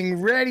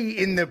imaging ready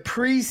in the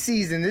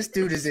preseason. This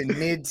dude is in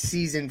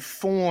mid-season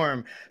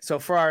form. So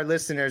for our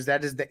listeners,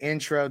 that is the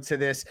intro to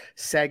this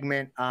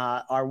segment,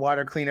 our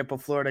Water Cleanup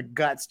of Florida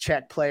Guts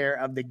Check Player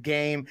of the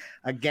Game.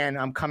 Again,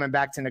 I'm coming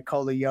back to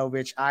Nikola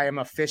Jovic. I am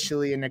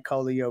officially a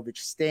Nikola Jovic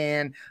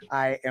stan.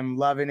 I am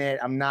loving it.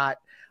 I'm not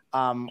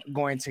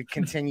going to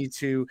continue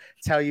to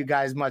tell you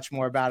guys much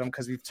more about him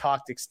because we've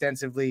talked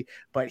extensively,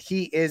 but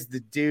he is the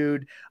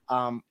dude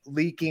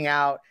leaking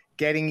out,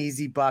 getting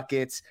easy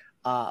buckets,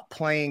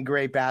 playing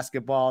great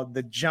basketball.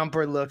 The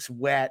jumper looks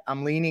wet.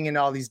 I'm leaning in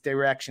all these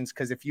directions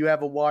because if you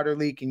have a water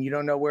leak and you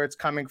don't know where it's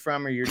coming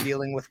from, or you're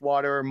dealing with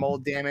water or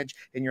mold damage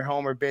in your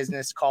home or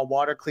business, call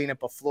Water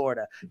Cleanup of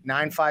Florida,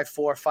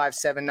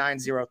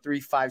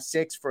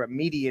 954-579-0356 for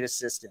immediate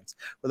assistance.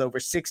 With over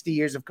 60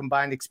 years of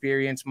combined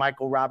experience,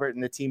 Michael, Robert,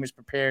 and the team is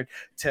prepared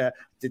to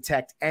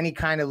detect any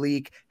kind of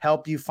leak,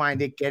 help you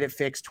find it, get it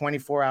fixed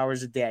 24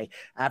 hours a day.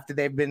 After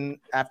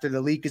the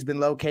leak has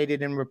been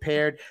located and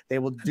repaired, they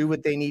will do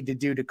what they need to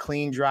do to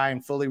clean, dry,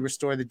 and fully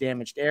restore the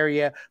damaged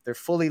area. They're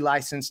fully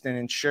licensed and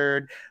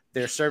insured.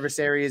 Their service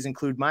areas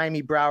include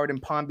Miami, Broward, and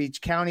Palm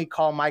Beach County.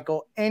 Call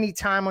Michael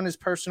anytime on his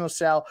personal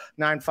cell,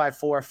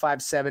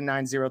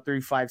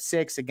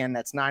 954-579-0356. Again,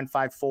 that's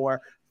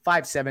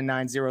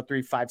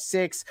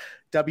 954-579-0356.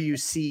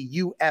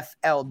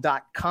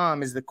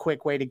 WCUFL.com is the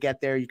quick way to get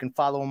there. You can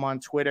follow them on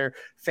Twitter,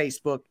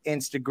 Facebook,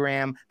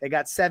 Instagram. They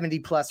got 70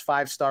 plus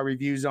 5-star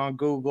reviews on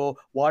Google.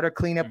 Water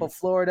Cleanup of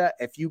Florida.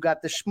 If you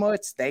got the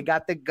schmutz, they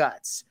got the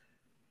guts.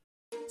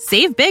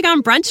 Save big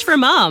on brunch for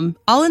mom,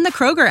 all in the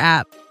Kroger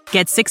app.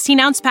 Get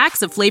 16-ounce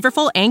packs of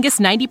flavorful Angus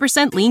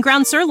 90% lean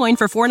ground sirloin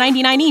for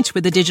 $4.99 each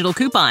with a digital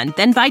coupon.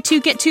 Then buy 2,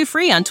 get 2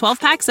 free on 12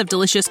 packs of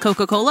delicious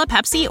Coca-Cola,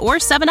 Pepsi, or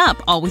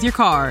 7-Up, all with your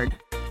card.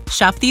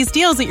 Shop these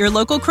deals at your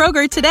local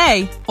Kroger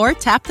today, or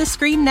tap the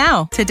screen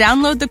now to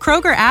download the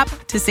Kroger app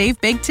to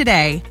save big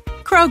today.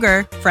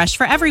 Kroger, fresh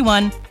for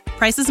everyone.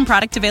 Prices and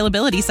product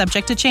availability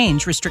subject to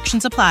change.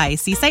 Restrictions apply.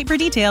 See site for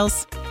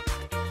details.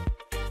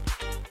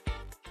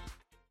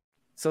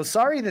 So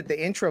sorry that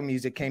the intro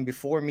music came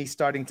before me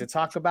starting to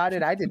talk about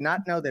it. I did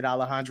not know that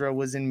Alejandro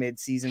was in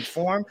mid-season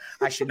form.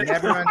 I should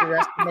never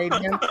underestimate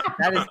him.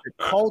 That is the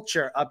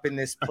culture up in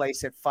this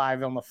place at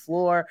 5 on the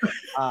floor.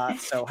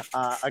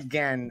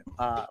 Again,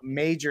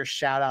 major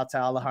shout out to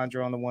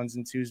Alejandro on the ones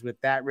and twos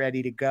with that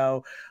ready to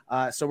go.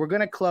 So we're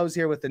going to close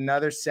here with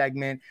another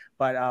segment,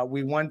 but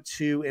we want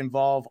to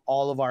involve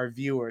all of our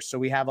viewers. So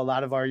we have a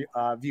lot of our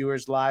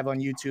viewers live on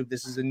YouTube.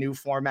 This is a new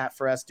format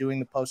for us doing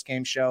the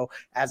post-game show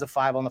as a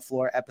 5 on the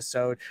floor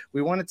episode.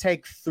 We want to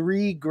take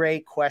 3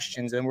 great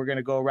questions and we're going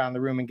to go around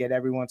the room and get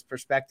everyone's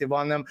perspective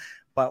on them.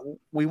 But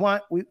we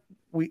want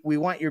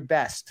your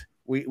best.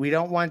 We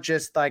don't want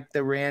just like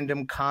the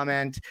random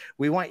comment.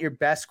 We want your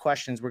best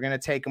questions. We're going to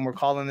take them. We're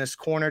calling this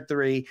Corner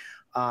 3.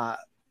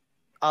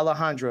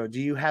 Alejandro, do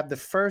you have the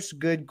first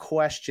good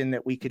question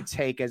that we could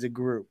take as a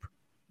group?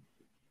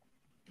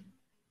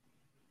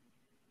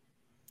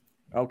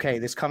 Okay,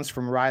 this comes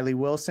from Riley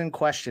Wilson.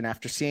 Question: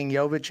 after seeing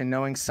Jovic and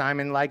knowing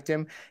Simon liked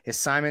him, is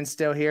Simon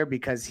still here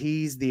because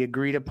he's the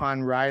agreed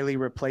upon Riley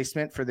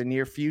replacement for the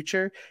near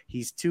future?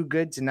 He's too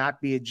good to not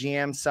be a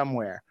GM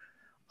somewhere.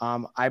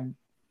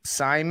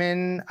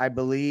 Simon, I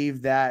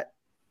believe that.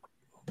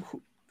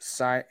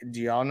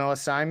 Do y'all know a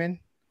Simon?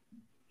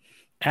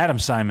 Adam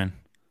Simon.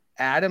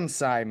 Adam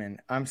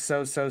Simon. I'm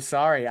so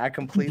sorry. I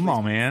completely. Come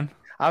on, man.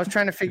 I was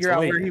trying to figure out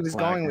where he was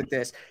going with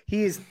this.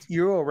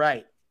 You're all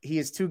right. He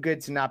is too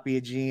good to not be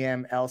a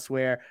GM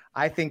elsewhere.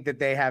 I think that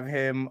they have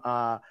him.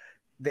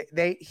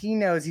 He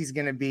knows he's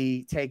going to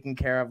be taken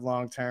care of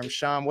long term.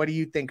 Sean, what do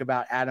you think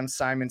about Adam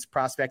Simon's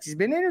prospects? He's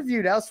been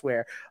interviewed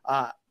elsewhere.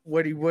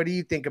 What do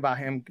you think about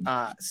him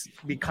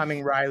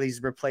becoming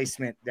Riley's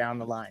replacement down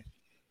the line?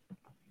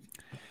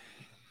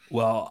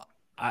 Well,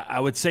 I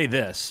would say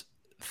this.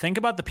 Think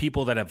about the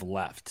people that have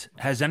left.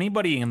 Has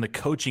anybody in the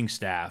coaching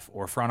staff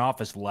or front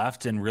office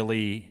left and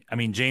really,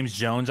 James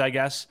Jones, I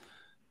guess,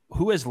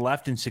 who has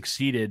left and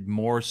succeeded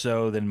more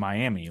so than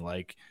Miami?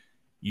 Like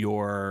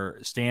your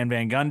Stan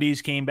Van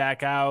Gundy's came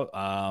back out,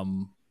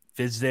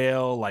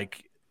 Fizdale,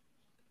 like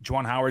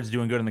Juwan Howard's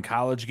doing good in the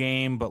college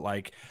game, but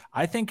like,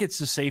 I think it's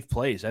a safe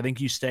place. I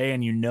think you stay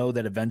and you know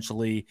that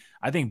eventually,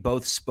 I think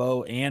both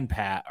Spo and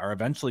Pat are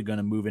eventually going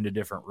to move into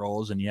different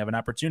roles and you have an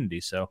opportunity.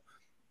 So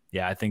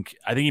yeah, I think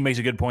he makes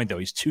a good point though.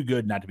 He's too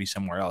good not to be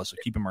somewhere else. So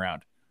keep him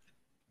around.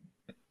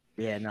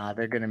 Yeah, no,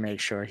 they're going to make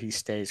sure he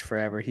stays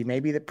forever. He may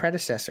be the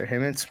predecessor,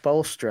 him and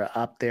Spoelstra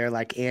up there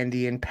like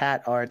Andy and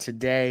Pat are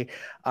today.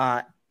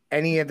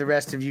 Any of the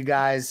rest of you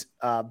guys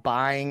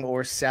buying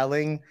or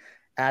selling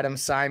Adam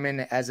Simon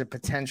as a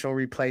potential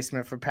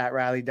replacement for Pat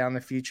Riley down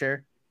the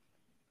future?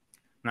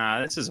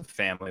 Nah, this is a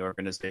family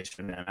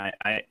organization, and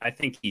I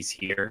think he's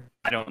here.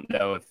 I don't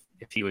know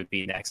if he would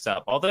be next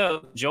up,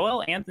 although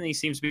Joel Anthony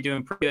seems to be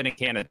doing pretty good in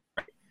Canada.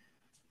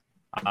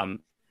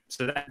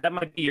 So that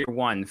might be your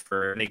one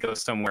for they go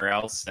somewhere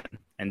else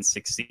and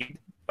succeed.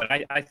 But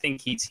I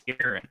think he's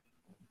here. And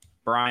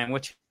Brian,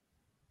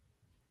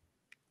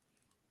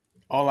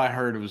 all I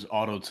heard was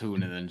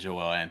auto-tune and then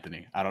Joel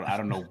Anthony. I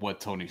don't know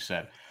what Tony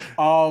said.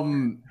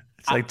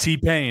 It's like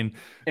T-Pain.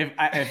 If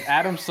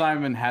Adam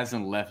Simon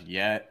hasn't left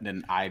yet,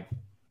 then I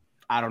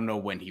don't know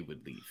when he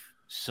would leave.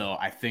 So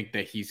I think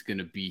that he's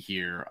gonna be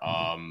here.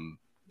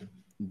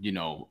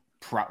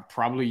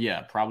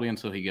 Probably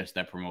until he gets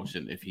that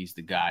promotion. If he's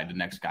the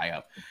next guy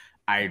up.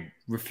 I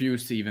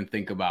refuse to even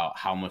think about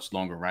how much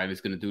longer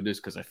Riley's going to do this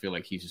because I feel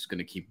like he's just going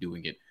to keep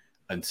doing it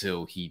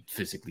until he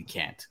physically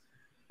can't.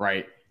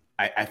 Right?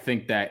 I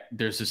think that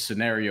there's a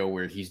scenario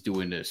where he's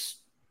doing this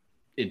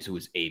into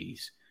his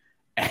 80s,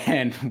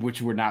 and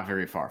which we're not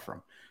very far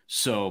from.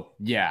 So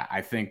yeah,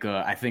 I think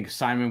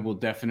Simon will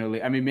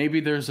definitely. Maybe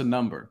there's a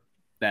number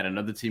that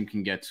another team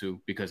can get to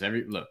because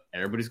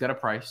everybody's got a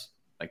price,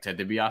 like Ted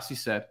DiBiase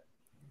said.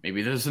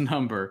 Maybe there's a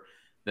number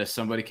that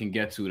somebody can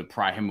get to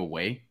pry him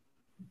away,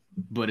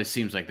 but it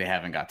seems like they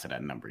haven't got to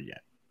that number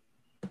yet.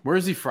 Where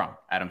is he from,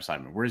 Adam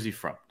Simon? Where is he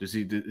from?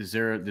 Is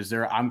there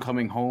a I'm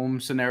coming home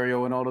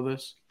scenario in all of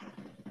this?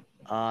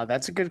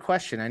 That's a good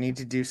question. I need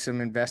to do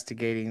some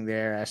investigating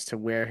there as to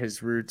where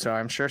his roots are.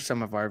 I'm sure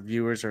some of our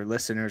viewers or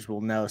listeners will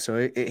know. So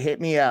it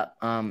hit me up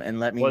and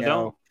let me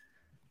know.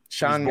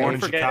 Sean, born in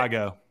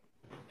Chicago.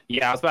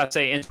 Yeah, I was about to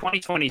say in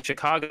 2020,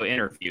 Chicago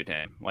interviewed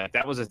him. Like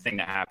that was a thing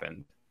that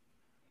happened.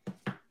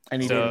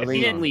 And he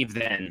didn't leave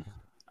then.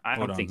 I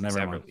don't think he's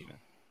ever leaving.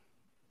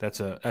 That's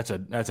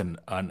an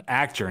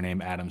actor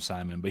named Adam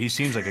Simon, but he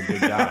seems like a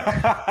good guy.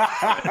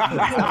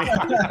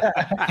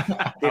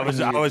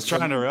 I was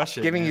trying to rush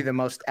it. Giving you the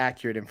most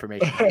accurate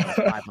information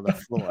on the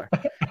floor.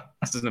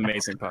 This is an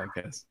amazing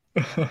podcast.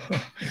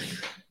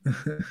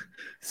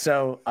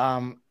 So,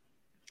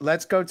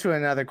 let's go to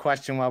another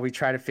question while we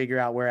try to figure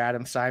out where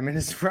Adam Simon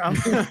is from.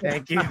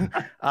 Thank you.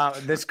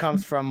 This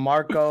comes from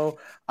Marco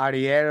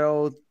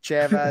Ariero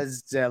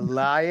Chevas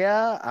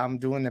Zelaya. I'm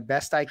doing the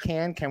best I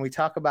can. Can we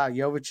talk about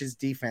Jovic's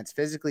defense?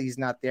 Physically, he's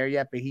not there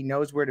yet, but he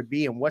knows where to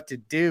be and what to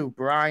do.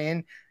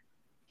 Brian,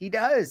 He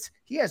does.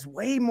 He has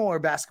way more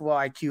basketball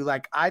IQ.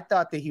 Like, I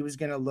thought that he was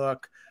going to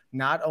look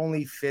not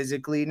only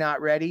physically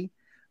not ready,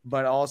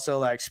 but also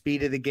like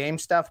speed of the game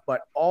stuff.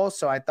 But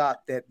also I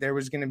thought that there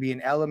was going to be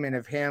an element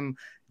of him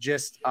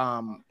just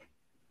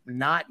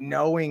not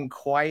knowing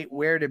quite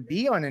where to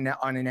be on an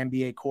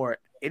NBA court.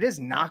 It has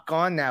not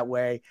gone that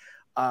way.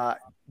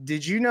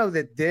 Did you know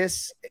that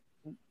this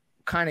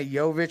kind of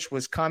Jovic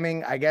was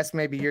coming? I guess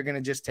maybe you're going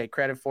to just take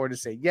credit for it to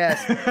say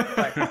yes,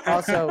 but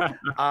also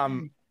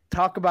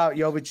talk about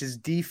Jovic's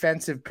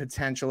defensive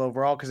potential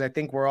overall, because I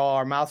think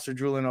our mouths are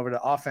drooling over the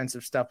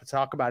offensive stuff, but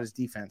talk about his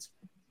defense.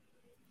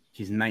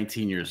 He's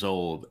 19 years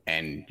old,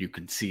 and you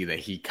can see that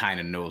he kind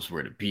of knows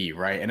where to be,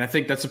 right? And I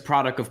think that's a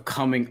product of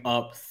coming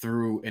up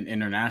through an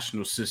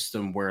international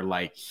system where,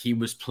 like, he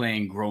was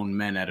playing grown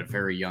men at a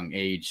very young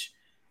age,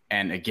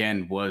 and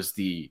again was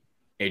the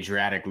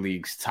Adriatic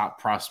League's top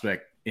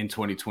prospect in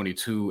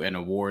 2022, an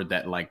award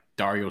that like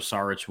Dario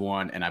Saric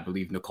won, and I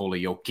believe Nikola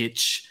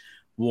Jokic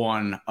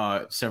won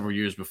several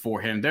years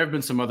before him. There have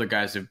been some other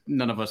guys that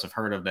none of us have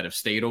heard of that have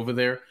stayed over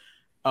there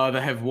that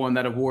have won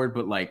that award,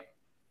 but like,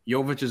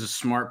 Jovic is a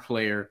smart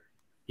player.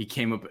 He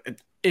came up.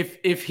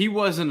 If he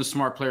wasn't a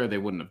smart player, they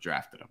wouldn't have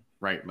drafted him,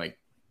 right? Like,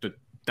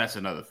 that's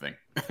another thing,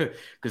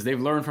 because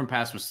they've learned from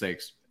past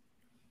mistakes.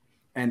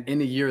 And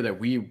in a year that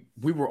we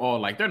were all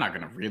like, they're not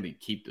going to really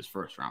keep this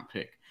first round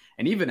pick.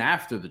 And even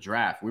after the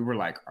draft, we were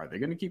like, are they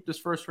going to keep this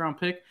first round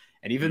pick?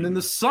 And even in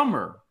the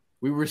summer,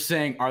 we were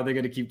saying, are they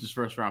going to keep this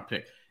first round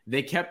pick?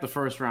 They kept the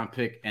first round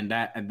pick, and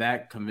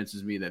that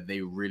convinces me that they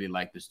really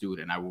like this dude.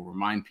 And I will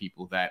remind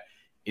people that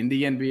in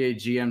the NBA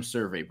GM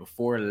survey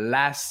before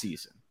last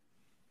season,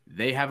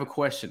 they have a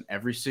question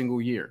every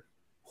single year.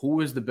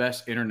 Who is the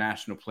best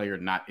international player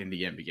not in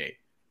the NBA?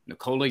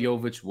 Nikola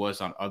Jovic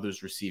was on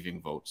others'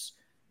 receiving votes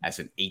as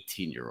an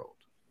 18-year-old.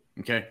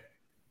 Okay?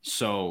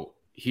 So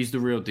he's the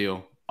real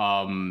deal.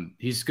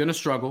 He's going to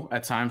struggle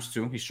at times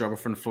too. He struggled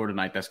from the floor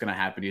tonight. That's going to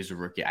happen. He's a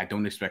rookie. I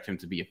don't expect him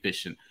to be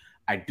efficient.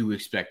 I do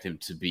expect him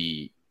to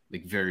be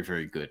like very,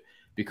 very good,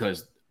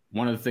 because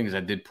one of the things I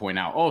did point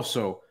out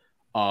also,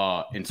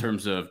 in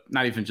terms of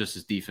not even just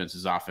his defense,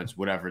 his offense,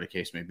 whatever the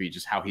case may be,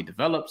 just how he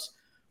develops.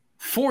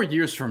 4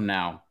 years from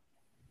now,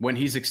 when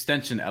he's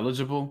extension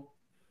eligible,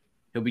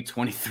 he'll be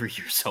 23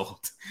 years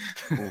old.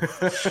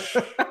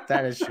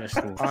 That is just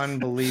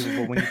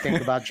unbelievable when you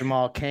think about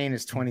Jamal Cain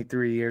is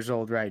 23 years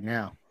old right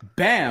now.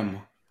 Bam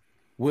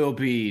will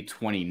be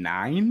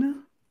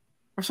 29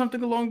 or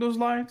something along those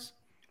lines.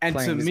 And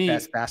playing to me,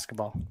 best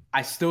basketball.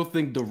 I still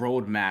think the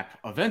roadmap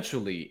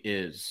eventually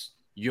is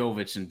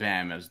Jovic and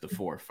Bam as the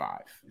 4 or 5.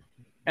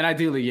 And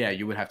ideally, yeah,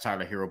 you would have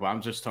Tyler Hero, but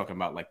I'm just talking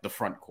about like the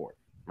front court,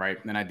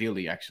 right? And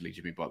ideally, actually,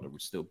 Jimmy Butler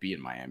would still be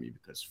in Miami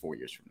because 4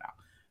 years from now.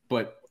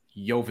 But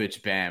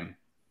Jovic, Bam,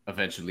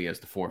 eventually as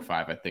the 4 or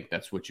 5, I think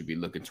that's what you'd be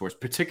looking towards,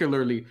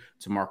 particularly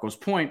to Marco's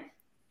point,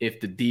 if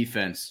the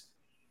defense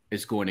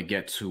is going to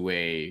get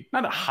to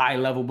not a high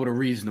level, but a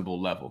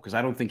reasonable level, because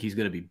I don't think he's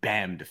going to be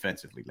Bam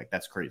defensively. Like,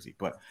 that's crazy.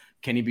 But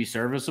can he be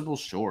serviceable?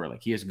 Sure.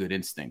 Like, he has good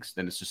instincts.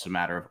 Then it's just a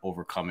matter of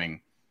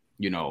overcoming,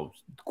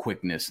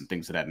 quickness and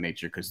things of that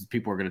nature, because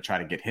people are going to try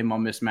to get him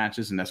on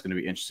mismatches, and that's going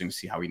to be interesting to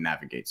see how he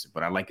navigates it.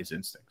 But I like his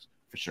instincts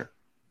for sure.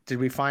 Did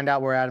we find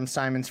out where Adam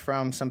Simon's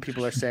from? Some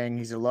people are saying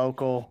he's a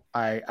local.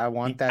 I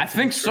want that. I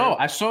think so.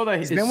 I saw that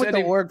he's been with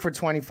the org for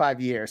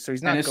 25 years, so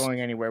he's not going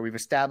anywhere. We've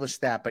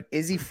established that. But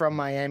is he from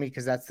Miami?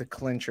 Because that's the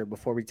clincher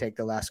before we take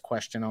the last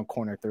question on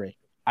corner 3.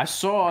 I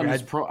saw on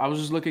his I was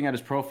just looking at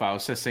his profile.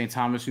 It says St.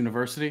 Thomas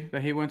University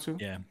that he went to.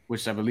 Yeah.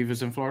 Which I believe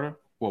is in Florida.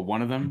 Well,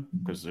 one of them,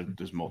 because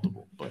there's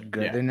multiple. But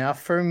good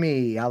enough for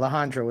me.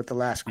 Alejandro with the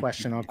last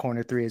question on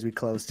corner 3 as we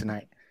close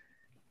tonight.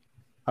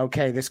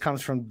 Okay, this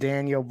comes from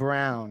Daniel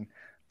Brown.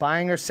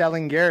 Buying or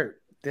selling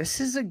Yurt? This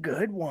is a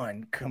good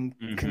one,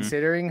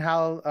 considering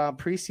how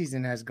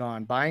preseason has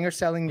gone. Buying or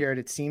selling Yurt?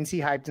 It seems he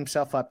hyped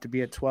himself up to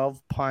be a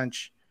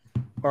 12-punch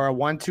or a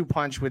 1-2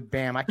 punch with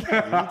Bam. I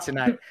can't read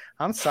tonight.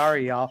 I'm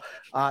sorry, y'all.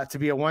 To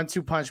be a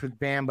 1-2 punch with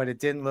Bam, but it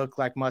didn't look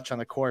like much on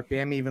the court.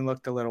 Bam even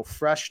looked a little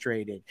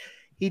frustrated.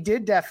 He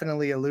did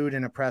definitely allude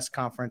in a press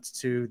conference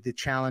to the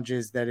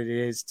challenges that it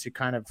is to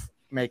kind of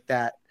make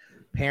that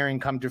pairing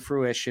come to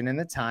fruition, and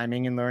the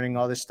timing and learning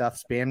all this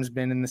stuff. Bam's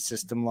been in the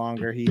system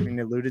longer. He even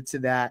alluded to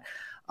that.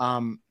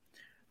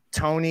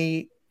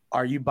 Tony,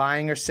 are you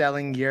buying or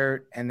selling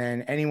Yurt? And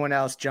then anyone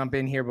else jump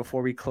in here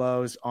before we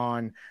close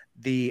on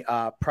the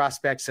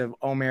prospects of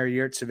Omer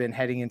Yurtseven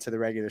heading into the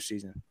regular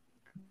season.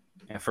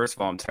 Yeah, first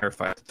of all, I'm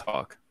terrified to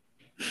talk.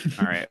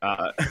 All right.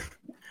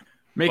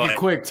 Make it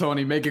quick,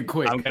 Tony. Make it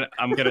quick.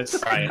 I'm gonna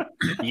try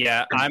it.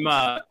 Yeah,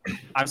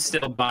 I'm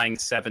still buying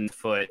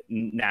 7-foot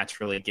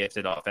naturally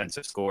gifted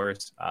offensive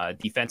scores.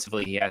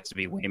 Defensively, he has to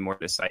be way more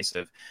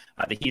decisive.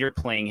 The Heat are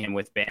playing him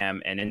with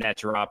Bam, and in that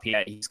drop,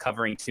 he's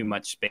covering too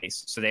much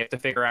space. So they have to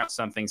figure out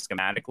something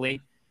schematically,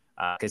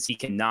 because he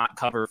cannot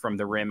cover from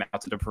the rim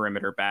out to the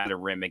perimeter, back to the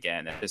rim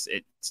again.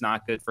 It's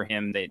not good for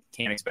him. They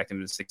can't expect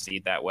him to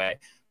succeed that way.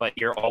 But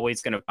you're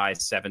always going to buy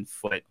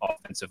 7-foot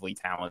offensively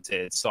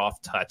talented,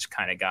 soft touch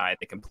kind of guy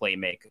that can play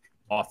make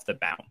off the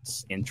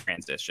bounce in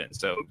transition.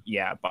 So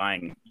yeah,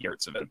 buying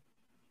Yurts of it.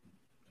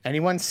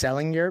 Anyone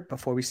selling Yurt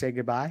before we say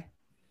goodbye?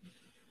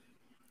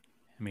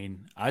 I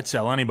mean, I'd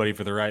sell anybody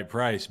for the right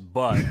price,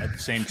 but at the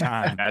same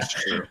time, that's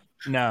true.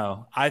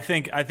 No, I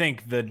think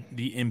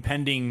the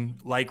impending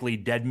likely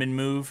Dedmon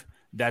move,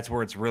 that's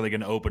where it's really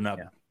going to open up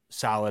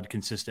solid,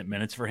 consistent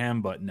minutes for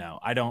him. But no,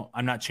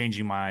 I'm not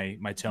changing my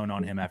tone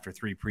on him after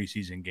 3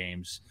 preseason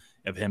games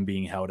of him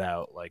being held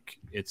out. Like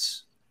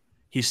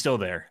he's still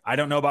there. I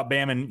don't know about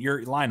Bam and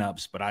your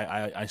lineups, but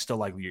I still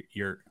like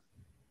your.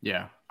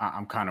 Yeah,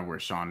 I'm kind of where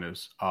Sean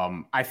is.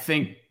 I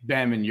think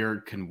Bam and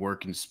Yurt can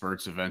work in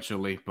spurts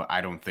eventually, but I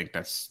don't think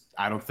that's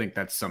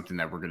something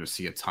that we're going to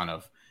see a ton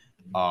of.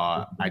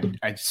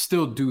 I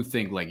still do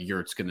think like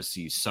Yurt's going to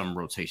see some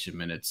rotation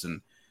minutes, and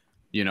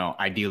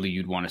ideally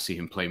you'd want to see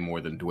him play more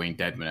than Dwayne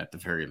Dedmon at the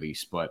very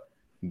least. But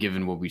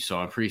given what we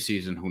saw in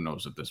preseason, who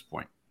knows at this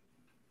point?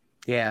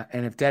 Yeah,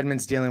 and if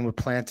Dedmon's dealing with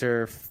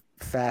plantar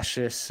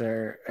fasciitis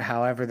or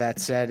however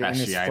that's said in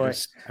his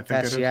foot,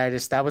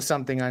 fasciitis, that was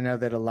something I know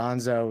that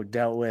Alonso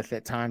dealt with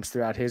at times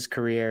throughout his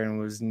career, and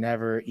was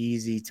never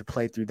easy to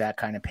play through that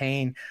kind of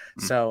pain.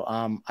 So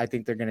I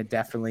think they're going to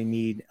definitely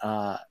need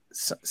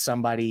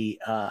somebody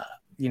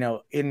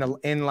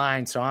in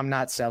line. So I'm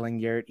not selling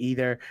Yurt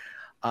either.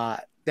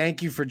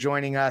 Thank you for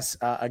joining us.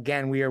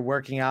 Again, we are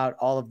working out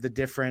all of the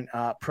different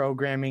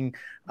programming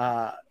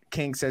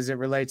kinks as it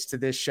relates to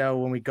this show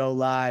when we go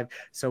live.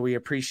 So we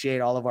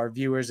appreciate all of our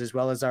viewers as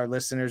well as our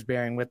listeners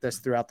bearing with us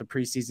throughout the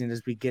preseason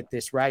as we get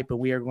this right. But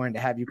we are going to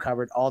have you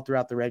covered all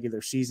throughout the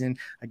regular season.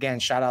 Again,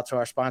 shout out to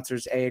our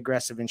sponsors, A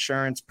Aggressive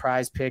Insurance,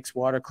 Prize Picks,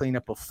 Water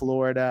Cleanup of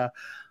Florida.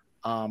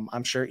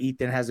 I'm sure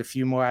Ethan has a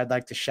few more I'd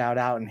like to shout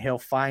out, and he'll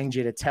find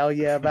you to tell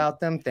you about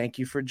them. Thank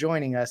you for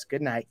joining us.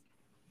 Good night.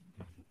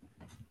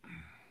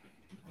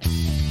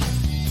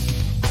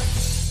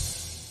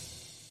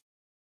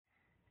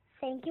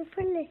 Thank you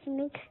for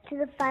listening to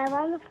the 5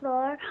 on the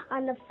Floor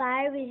on the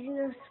 5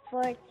 Regional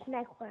Sports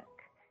Network.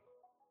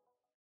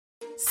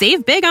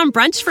 Save big on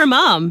brunch for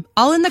mom,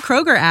 all in the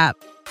Kroger app.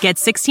 Get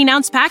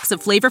 16-ounce packs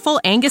of flavorful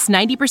Angus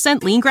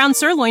 90% lean ground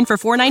sirloin for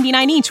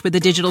 $4.99 each with a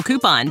digital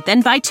coupon.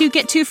 Then buy 2,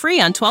 get 2 free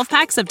on 12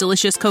 packs of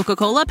delicious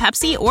Coca-Cola,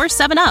 Pepsi, or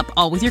 7-Up,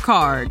 all with your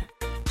card.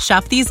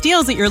 Shop these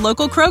deals at your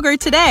local Kroger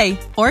today,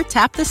 or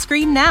tap the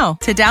screen now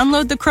to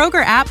download the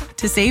Kroger app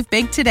to save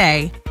big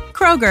today.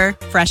 Kroger,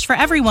 fresh for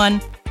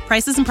everyone.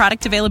 Prices and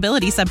product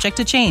availability subject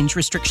to change.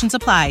 Restrictions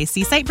apply.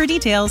 See site for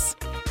details.